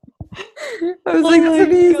was like, "That's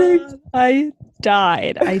amazing."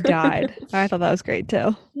 God. I died. I thought that was great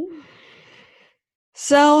too.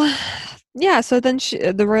 So, yeah. So then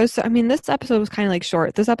the rose. I mean, this episode was kind of like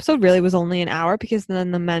short. This episode really was only an hour because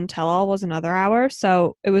then the men tell all was another hour.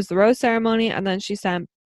 So it was the rose ceremony, and then she sent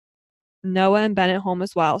Noah and Bennett home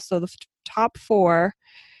as well. So the top four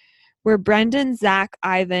were Brendan, Zach,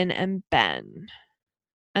 Ivan, and Ben.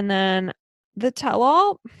 And then the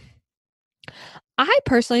tell-all, I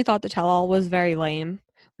personally thought the tell-all was very lame.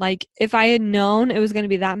 Like, if I had known it was going to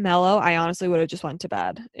be that mellow, I honestly would have just went to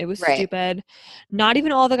bed. It was stupid. Not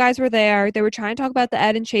even all the guys were there. They were trying to talk about the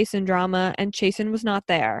Ed and Chasen drama, and Chasen was not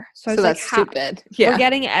there. So I was that's stupid. Yeah. We're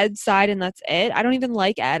getting Ed's side, and that's it. I don't even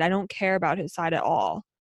like Ed. I don't care about his side at all.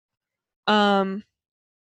 The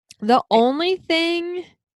only thing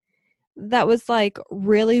that was like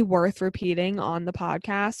really worth repeating on the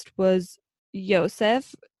podcast was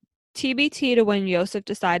Yosef. TBT to when Yosef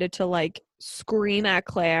decided to like scream at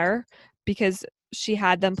Claire because she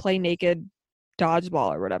had them play naked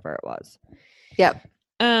dodgeball or whatever it was. Yep.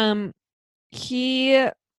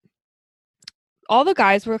 All the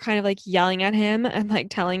guys were kind of like yelling at him and like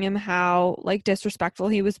telling him how like disrespectful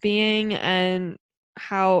he was being and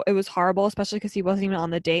how it was horrible, especially because he wasn't even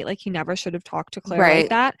on the date. Like, he never should have talked to Claire like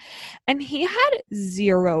that. And he had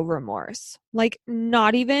zero remorse, like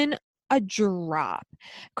not even a drop.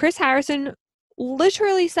 Chris Harrison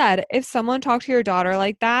literally said, if someone talked to your daughter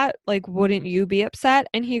like that, like, wouldn't you be upset?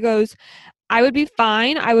 And he goes, I would be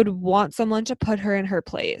fine. I would want someone to put her in her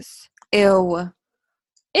place. Ew.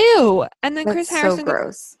 And then That's Chris Harrison so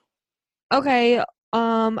gross. Okay,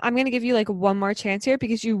 I'm going to give you like one more chance here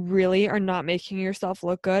because you really are not making yourself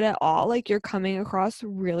look good at all. Like, you're coming across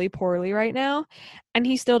really poorly right now. And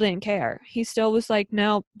he still didn't care. He still was like,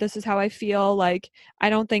 no, this is how I feel. Like, I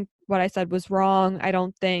don't think what I said was wrong. I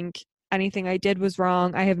don't think anything I did was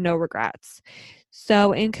wrong. I have no regrets.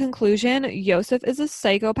 So in conclusion, Yosef is a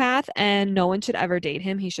psychopath and no one should ever date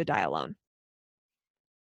him. He should die alone.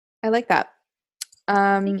 I like that.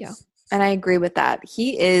 Thank you. And I agree with that.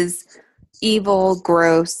 He is evil,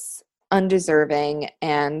 gross, undeserving,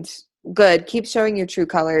 and good. Keep showing your true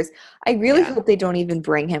colors. I really hope they don't even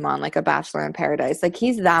bring him on like a Bachelor in Paradise. Like,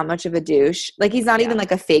 he's that much of a douche. Like, he's not even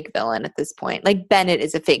like a fake villain at this point. Like, Bennett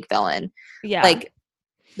is a fake villain. Yeah. Like,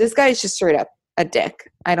 this guy is just straight up a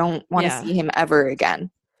dick. I don't want to see him ever again.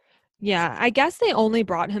 Yeah, I guess they only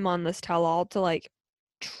brought him on this tell-all to, like,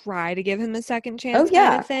 try to give him a second chance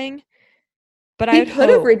kind of thing. But he could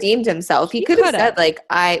have redeemed himself. He could have said, like,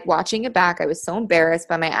 watching it back, I was so embarrassed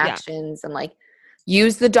by my actions and, like,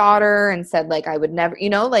 used the daughter and said, like, I would never,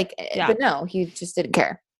 like, but no, he just didn't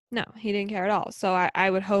care. No, he didn't care at all. So I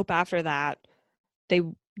would hope after that they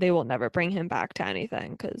will never bring him back to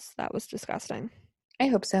anything because that was disgusting. I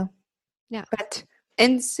hope so. Yeah. But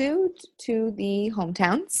ensued to the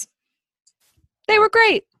hometowns. They were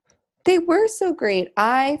great. They were so great.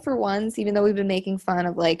 I, for once, even though we've been making fun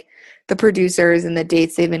of, like, the producers and the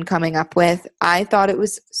dates they've been coming up with, I thought it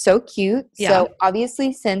was so cute. Yeah. So,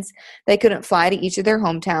 obviously, since they couldn't fly to each of their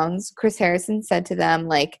hometowns, Chris Harrison said to them,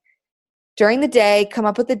 like, during the day, come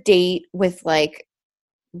up with a date with, like,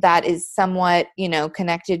 that is somewhat,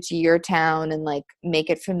 connected to your town and, like, make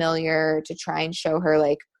it familiar to try and show her,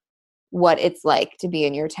 like, what it's like to be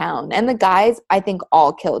in your town. And the guys, I think,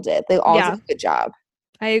 all killed it. They all did a good job.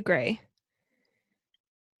 I agree.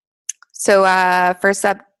 So first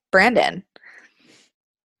up, Brandon.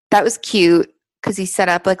 That was cute because he set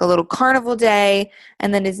up, like, a little carnival day,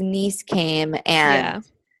 and then his niece came, and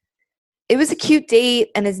it was a cute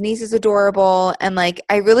date, and his niece is adorable, and, like,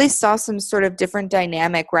 I really saw some sort of different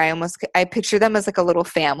dynamic where I picture them as, like, a little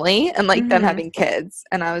family and, like, them having kids,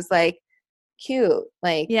 and I was like, cute.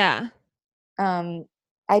 Like,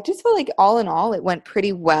 I just feel like all in all it went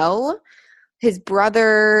pretty well. His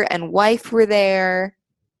brother and wife were there,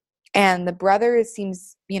 and the brother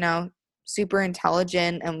seems, super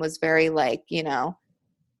intelligent and was very, like, to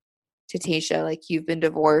Tayshia, like, you've been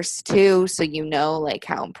divorced too, so like,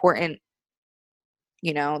 how important,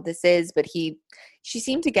 this is. But she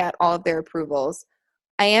seemed to get all of their approvals.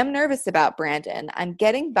 I am nervous about Brandon. I'm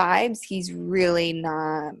getting vibes he's really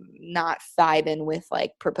not vibing with,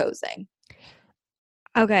 like, proposing.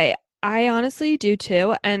 Okay, I honestly do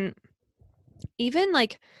too, and even,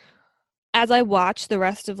 like, as I watched the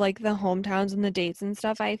rest of, like, the hometowns and the dates and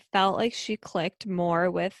stuff, I felt like she clicked more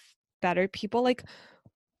with better people. Like,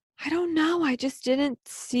 I don't know. I just didn't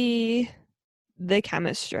see the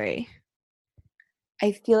chemistry.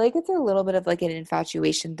 I feel like it's a little bit of, like, an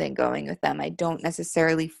infatuation thing going with them. I don't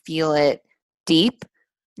necessarily feel it deep.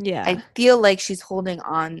 Yeah. I feel like she's holding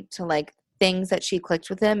on to, like, things that she clicked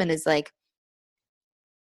with him and is, like,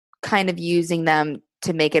 kind of using them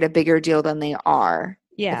to make it a bigger deal than they are.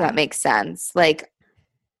 Yeah. If that makes sense. Like,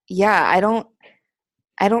 yeah, I don't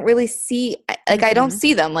really see, like, I don't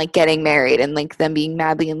see them, like, getting married and, like, them being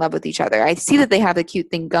madly in love with each other. I see that they have a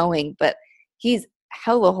cute thing going, but he's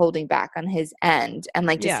hella holding back on his end, and,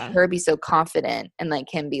 like, to see her be so confident and,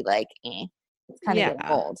 like, him be like, it's kind of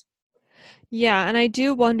getting old. Yeah, and I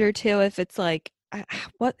do wonder too if it's like,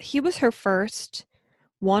 what, he was her first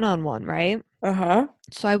one-on-one, right?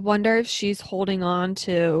 So I wonder if she's holding on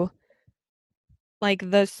to,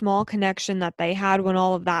 like, the small connection that they had when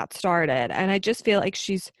all of that started. And I just feel like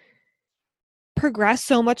she's progressed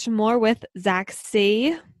so much more with Zach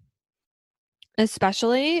C,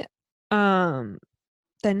 especially, than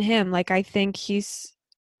him. Like, I think he's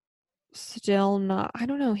still not, I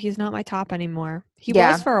don't know, he's not my top anymore. He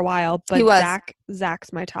was for a while, but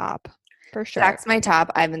Zach's my top for sure. Zach's my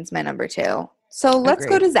top. Ivan's my number 2. So let's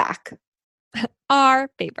go to Zach. Our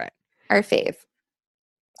favorite. Our fave.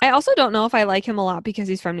 I also don't know if I like him a lot because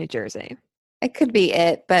he's from New Jersey. It could be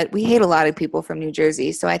it, but we hate a lot of people from New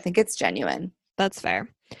Jersey, so I think it's genuine. That's fair.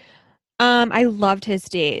 I loved his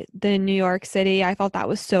date, the New York City. I thought that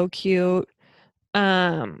was so cute.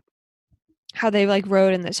 How they, like,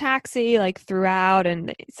 rode in the taxi, like, throughout, and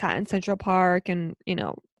they sat in Central Park, and,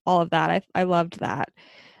 all of that. I loved that.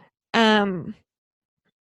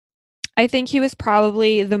 I think he was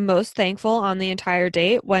probably the most thankful on the entire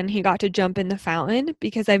date when he got to jump in the fountain,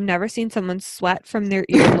 because I've never seen someone sweat from their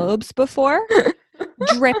earlobes before.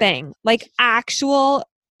 Dripping, like, actual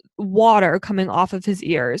water coming off of his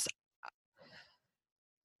ears.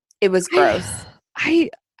 It was gross. I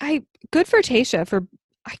good for Tayshia for,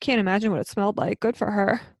 I can't imagine what it smelled like. Good for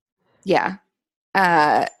her. Yeah.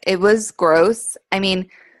 It was gross. I mean,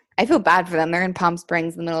 I feel bad for them. They're in Palm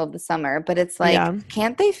Springs in the middle of the summer, but it's like,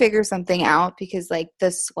 can't they figure something out? Because, like,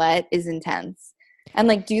 the sweat is intense. And,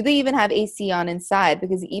 like, do they even have AC on inside?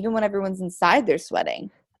 Because even when everyone's inside, they're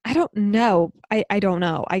sweating. I don't know. I don't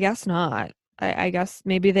know. I guess not. I guess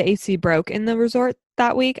maybe the AC broke in the resort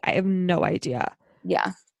that week. I have no idea.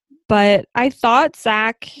 Yeah. But I thought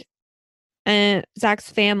Zach and Zach's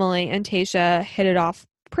family and Tayshia hit it off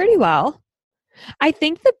pretty well. I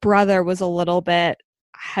think the brother was a little bit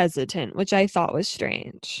hesitant, which I thought was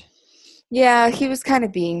strange. Yeah, he was kind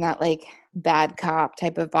of being that, like, bad cop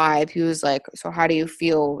type of vibe. He was like, so how do you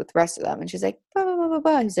feel with the rest of them? And she's like, blah, blah, blah, blah,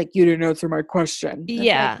 blah. He's like, you didn't answer my question.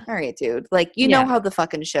 Yeah. Like, all right, dude. Like, you know how the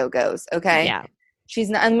fucking show goes, okay? Yeah. She's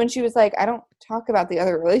not, and when she was like, I don't talk about the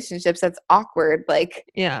other relationships, that's awkward. Like,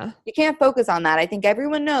 Yeah. you can't focus on that. I think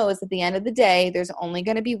everyone knows at the end of the day, there's only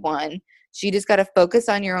going to be one. So you just got to focus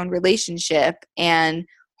on your own relationship and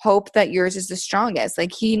hope that yours is the strongest.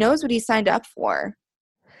 Like, he knows what he signed up for.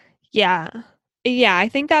 Yeah. Yeah, I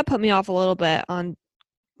think that put me off a little bit on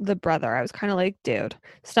the brother. I was kind of like, dude,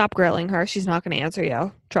 stop grilling her. She's not going to answer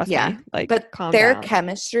you. Trust me. Like, but calm their down.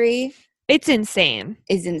 chemistry It's insane.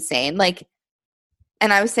 is insane. Like,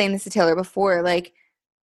 and I was saying this to Taylor before, like,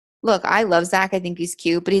 look, I love Zach. I think he's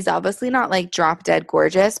cute, but he's obviously not like drop dead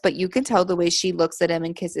gorgeous, but you can tell the way she looks at him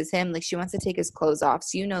and kisses him. Like, she wants to take his clothes off.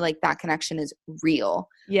 So, you know, like, that connection is real.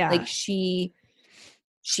 Yeah. Like,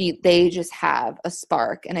 they just have a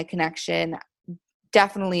spark and a connection.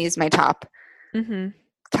 Definitely is my top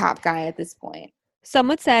guy at this point. Some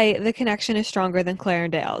would say the connection is stronger than Claire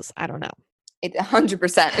and Dale's. I don't know. It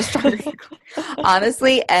 100% is stronger.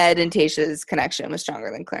 Honestly, Ed and Tasha's connection was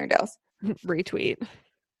stronger than Claire and Dale's. Retweet.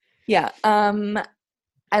 Yeah.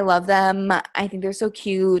 I love them. I think they're so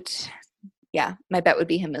cute. Yeah, my bet would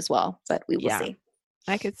be him as well, but we will see.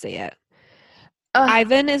 I could see it.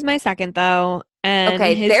 Ivan is my second, though. And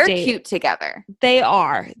okay, they're cute together. They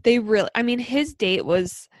are. They really, I mean, his date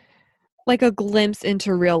was like a glimpse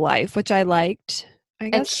into real life, which I liked. I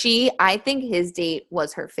guess. And I think his date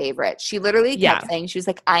was her favorite. She literally kept saying, she was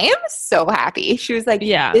like, I am so happy. She was like,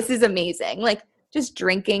 this is amazing. Like, just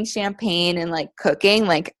drinking champagne and like cooking.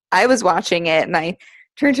 Like, I was watching it and I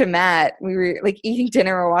turned to Matt. We were like eating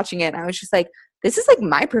dinner or watching it. And I was just like, this is like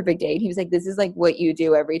my perfect date. He was like, this is like what you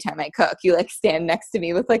do every time I cook. You like stand next to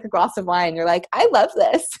me with like a glass of wine. You're like, I love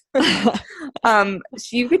this.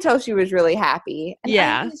 You could tell she was really happy.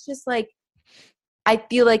 And it's just like, I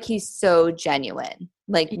feel like he's so genuine.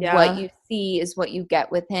 Like what you see is what you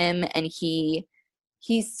get with him. And he's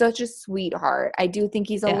such a sweetheart. I do think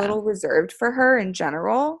he's a little reserved for her in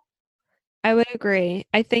general. I would agree.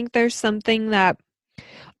 I think there's something that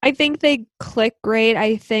I think they click great.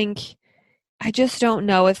 I just don't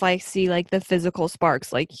know if I see like the physical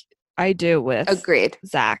sparks like I do with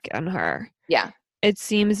Zach and her. Yeah. It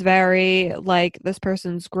seems very like this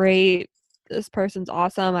person's great. This person's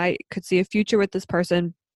awesome. I could see a future with this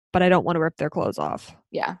person, but I don't want to rip their clothes off.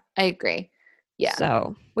 Yeah, I agree. Yeah.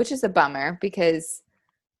 So, which is a bummer because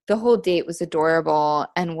the whole date was adorable.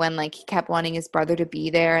 And when like he kept wanting his brother to be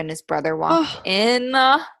there and his brother walked in.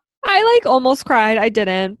 I like almost cried. I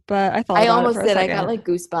didn't, but I thought I about almost it for a did. I second. got like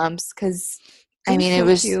goosebumps because I mean it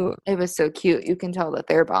was so cute. You can tell that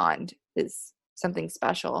their bond is something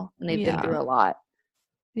special and they've been through a lot.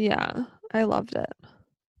 Yeah, I loved it.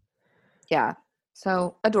 Yeah,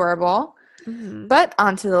 so adorable. But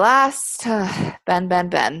on to the last,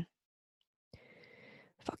 Ben.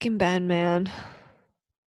 Fucking Ben, man.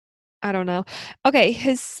 I don't know. Okay,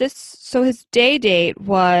 his day date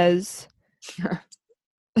was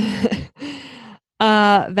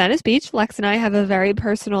Venice Beach. Lex and I have a very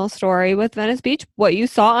personal story with Venice Beach. What you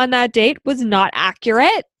saw on that date was not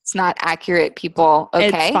accurate. It's not accurate, people. Okay,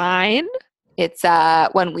 it's fine. It's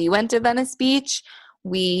when we went to Venice Beach,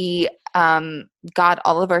 we got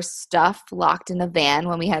all of our stuff locked in the van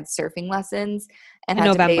when we had surfing lessons and in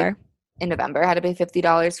November had to pay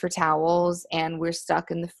 $50 for towels, and we're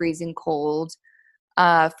stuck in the freezing cold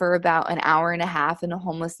for about an hour and a half, and a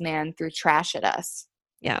homeless man threw trash at us.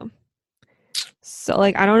 Yeah. So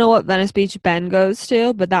like I don't know what Venice Beach Ben goes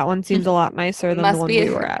to, but that one seems a lot nicer than the one we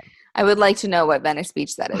were at. I would like to know what Venice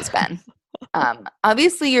Beach that is, Ben.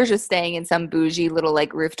 Obviously you're just staying in some bougie little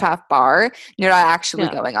like rooftop bar. You're not actually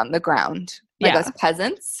going on the ground like us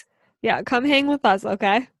peasants. Yeah, come hang with us,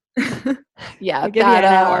 okay? Yeah, I'll give you an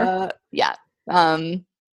hour. Yeah.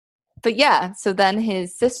 But yeah, so then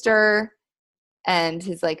his sister and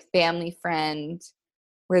his like family friend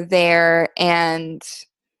were there, and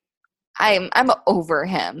I'm over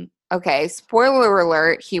him. Okay, spoiler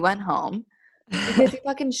alert, he went home because he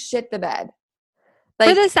fucking shit the bed. Like,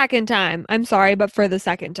 for the second time. I'm sorry, but for the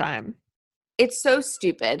second time. It's so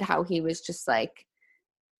stupid how he was just like,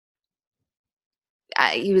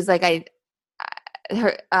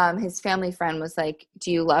 his family friend was like,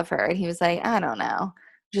 do you love her? And he was like, I don't know.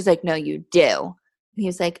 She's like, no, you do. And he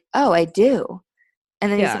was like, oh, I do.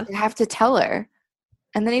 And then he's like, I have to tell her.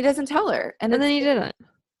 And then he doesn't tell her. And then he didn't.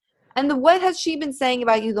 And what has she been saying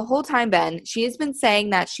about you the whole time, Ben? She has been saying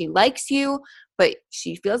that she likes you, but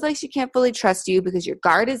she feels like she can't fully trust you because your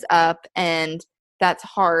guard is up and that's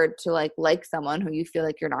hard to like someone who you feel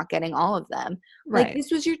like you're not getting all of them. Like, Right.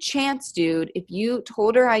 this was your chance, dude. If you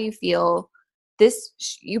told her how you feel,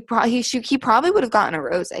 he probably would have gotten a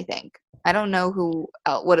rose, I think. I don't know who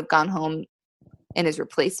would have gone home in his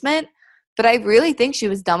replacement, but I really think she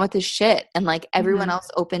was done with his shit, and like everyone else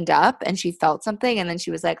opened up and she felt something, and then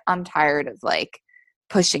she was like, I'm tired of like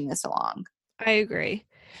pushing this along. I agree.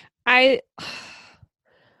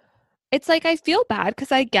 It's like I feel bad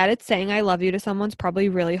because I get it, saying I love you to someone's probably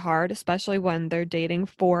really hard, especially when they're dating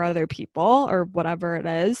 4 other people or whatever it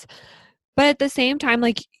is. But at the same time,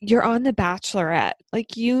 like, you're on The Bachelorette.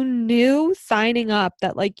 Like, you knew signing up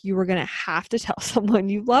that like you were gonna have to tell someone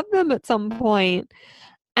you love them at some point.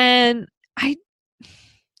 And I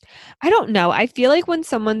don't know. I feel like when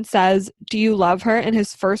someone says, "Do you love her?" and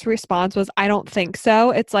his first response was, "I don't think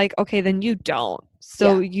so," it's like, okay, then you don't.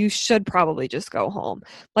 So you should probably just go home.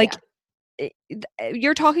 Like,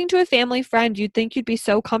 you're talking to a family friend. You'd think you'd be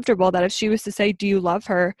so comfortable that if she was to say, "Do you love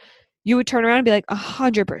her?" you would turn around and be like,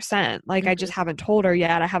 100%. Like, I just haven't told her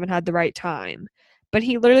yet. I haven't had the right time. But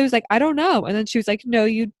he literally was like, I don't know. And then she was like, no,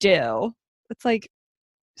 you do. It's like,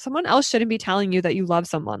 someone else shouldn't be telling you that you love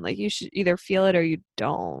someone. Like, you should either feel it or you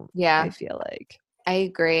don't. Yeah. I feel like. I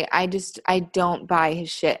agree. I don't buy his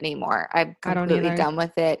shit anymore. I'm I don't completely either. done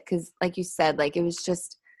with it because, like you said, like, it was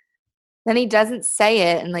just, then he doesn't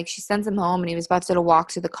say it, and like she sends him home and he was about to walk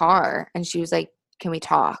to the car and she was like, can we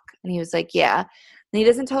talk? And he was like, yeah. And he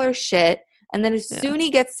doesn't tell her shit. And then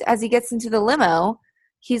as he gets into the limo,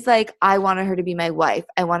 he's like, I wanted her to be my wife.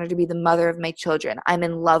 I want her to be the mother of my children. I'm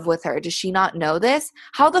in love with her. Does she not know this?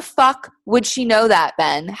 How the fuck would she know that,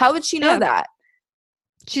 Ben? How would she know that?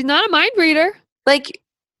 She's not a mind reader. Like,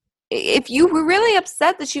 if you were really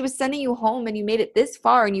upset that she was sending you home and you made it this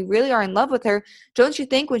far and you really are in love with her, don't you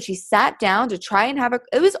think when she sat down to try and have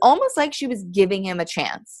it was almost like she was giving him a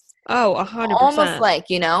chance. Oh, 100%. Almost like,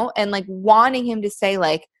 and like wanting him to say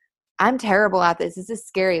like, I'm terrible at this. This is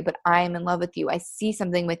scary, but I am in love with you. I see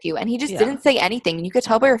something with you. And he just didn't say anything. And you could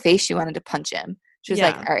tell by her face she wanted to punch him. She was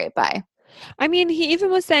like, all right, bye. I mean, he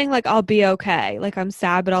even was saying like, I'll be okay. Like, I'm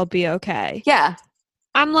sad, but I'll be okay. Yeah.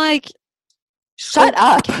 I'm like, shut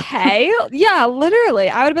up. Okay. Yeah, literally.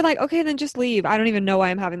 I would have been like, okay, then just leave. I don't even know why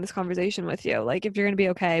I'm having this conversation with you. Like, if you're going to be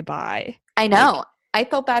okay, bye. I know. Like, I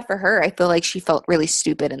felt bad for her. I feel like she felt really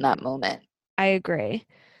stupid in that moment. I agree.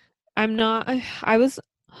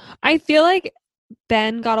 I feel like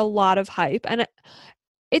Ben got a lot of hype, and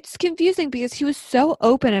it's confusing because he was so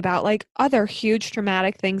open about like other huge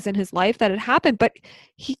traumatic things in his life that had happened, but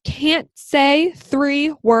he can't say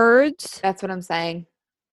 3 words. That's what I'm saying.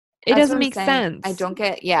 It doesn't make sense. I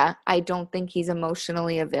don't think he's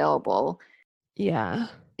emotionally available. Yeah.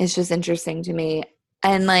 It's just interesting to me.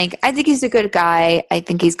 And like, I think he's a good guy. I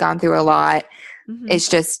think he's gone through a lot. It's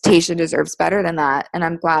just Tayshia deserves better than that. And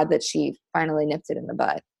I'm glad that she finally nipped it in the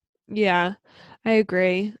bud. Yeah, I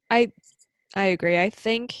agree. I agree. I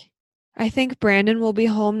think Brandon will be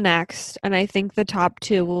home next, and I think the top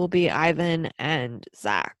 2 will be Ivan and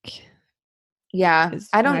Zach. Yeah.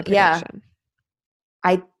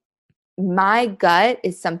 My gut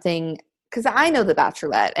is something, because I know The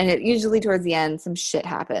Bachelorette, and it usually towards the end some shit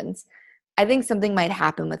happens. I think something might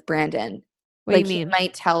happen with Brandon. What do you He mean?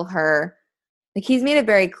 might tell her, like, he's made it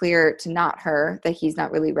very clear to not her that he's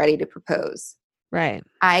not really ready to propose. Right.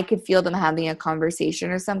 I could feel them having a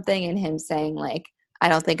conversation or something, and him saying like, I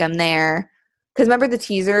don't think I'm there. Because remember the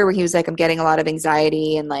teaser where he was like, I'm getting a lot of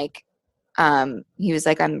anxiety, and like, he was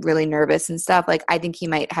like, I'm really nervous and stuff. Like, I think he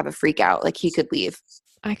might have a freak out. Like, he could leave.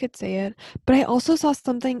 I could say it. But I also saw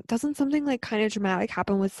doesn't something like kind of dramatic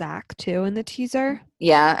happen with Zach too in the teaser?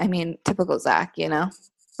 Yeah, I mean, typical Zach,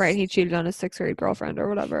 Right, he cheated on his 6th grade girlfriend or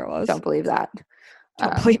whatever it was. Don't believe that.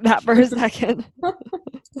 Don't believe that for a second.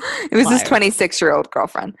 It was his 26-year-old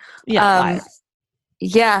girlfriend. Yeah.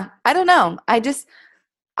 Yeah, I don't know. I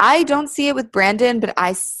don't see it with Brandon, but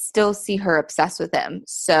I still see her obsessed with him.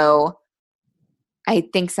 So I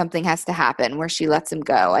think something has to happen where she lets him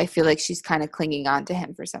go. I feel like she's kind of clinging on to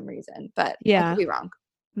him for some reason, but I could be wrong.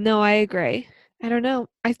 No, I agree. I don't know.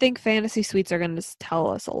 I think fantasy suites are going to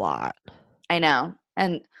tell us a lot. I know.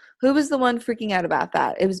 And who was the one freaking out about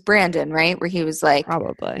that? It was Brandon, right? Where he was like,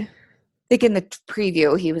 probably. Like in the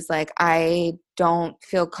preview, he was like, I don't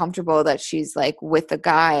feel comfortable that she's like with a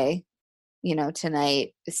guy,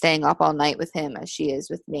 tonight, staying up all night with him as she is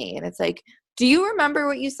with me. And it's like, do you remember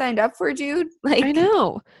what you signed up for, dude? Like, I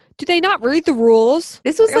know. Do they not read the rules?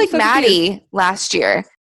 This was like Maddie last year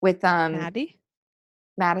with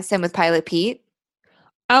Madison with Pilot Pete.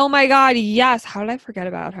 Oh my God, yes. How did I forget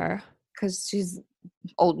about her? Because she's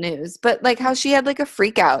old news. But like how she had like a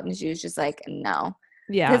freak out and she was just like, no.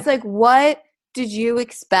 Yeah. It's like, what did you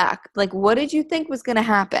expect? Like, what did you think was going to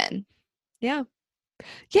happen? Yeah.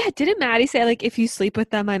 Yeah, didn't Maddie say, like, if you sleep with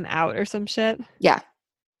them, I'm out or some shit? Yeah.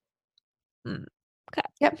 Okay.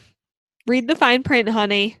 Yep. Read the fine print,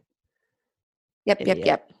 honey.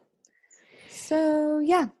 Yep. So,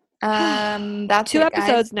 yeah. That's 2 it, guys.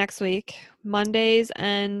 episodes next week, Mondays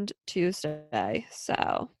and Tuesday.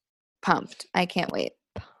 So pumped. I can't wait.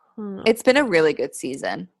 It's been a really good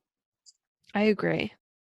season. I agree.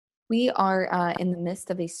 We are in the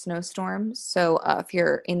midst of a snowstorm. So if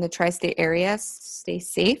you're in the tri-state area, stay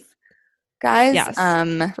safe, guys. Yes,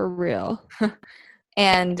 for real.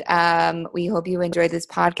 And we hope you enjoyed this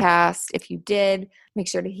podcast. If you did, make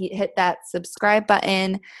sure to hit that subscribe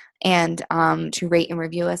button and to rate and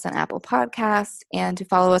review us on Apple Podcasts and to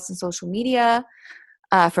follow us on social media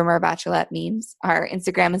for more Bachelorette memes. Our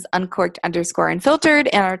Instagram is uncorked_unfiltered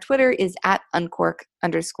and our Twitter is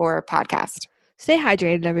 @uncork_podcast. Stay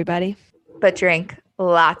hydrated, everybody. But drink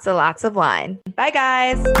lots of wine. Bye,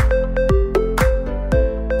 guys.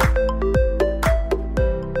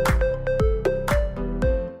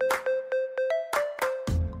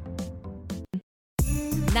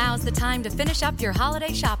 Now's the time to finish up your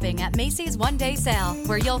holiday shopping at Macy's one-day sale,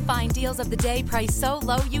 where you'll find deals of the day priced so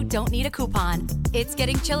low you don't need a coupon. It's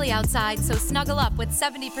getting chilly outside, so snuggle up with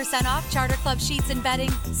 70% off Charter Club sheets and bedding,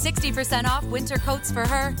 60% off winter coats for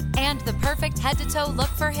her, and the perfect head-to-toe look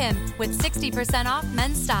for him with 60% off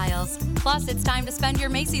men's styles. Plus, it's time to spend your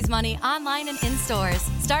Macy's money online and in stores,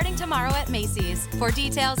 starting tomorrow at Macy's. For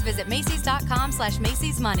details, visit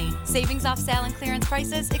Macys.com/Macy's Money. Savings off sale and clearance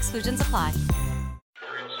prices, exclusions apply.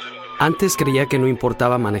 Antes creía que no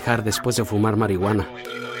importaba manejar después de fumar marihuana.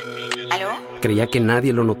 ¿Aló? Creía que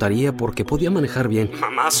nadie lo notaría porque podía manejar bien.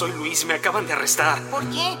 Mamá, soy Luis, me acaban de arrestar. ¿Por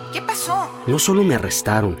qué? ¿Qué pasó? No solo me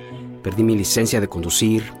arrestaron, perdí mi licencia de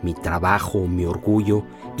conducir, mi trabajo, mi orgullo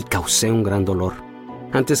y causé un gran dolor.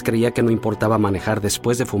 Antes creía que no importaba manejar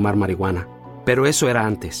después de fumar marihuana, pero eso era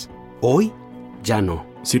antes. Hoy, ya no.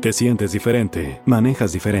 Si te sientes diferente,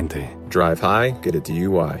 manejas diferente. Drive high, get a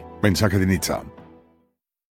DUI. Mensaje de Nizza.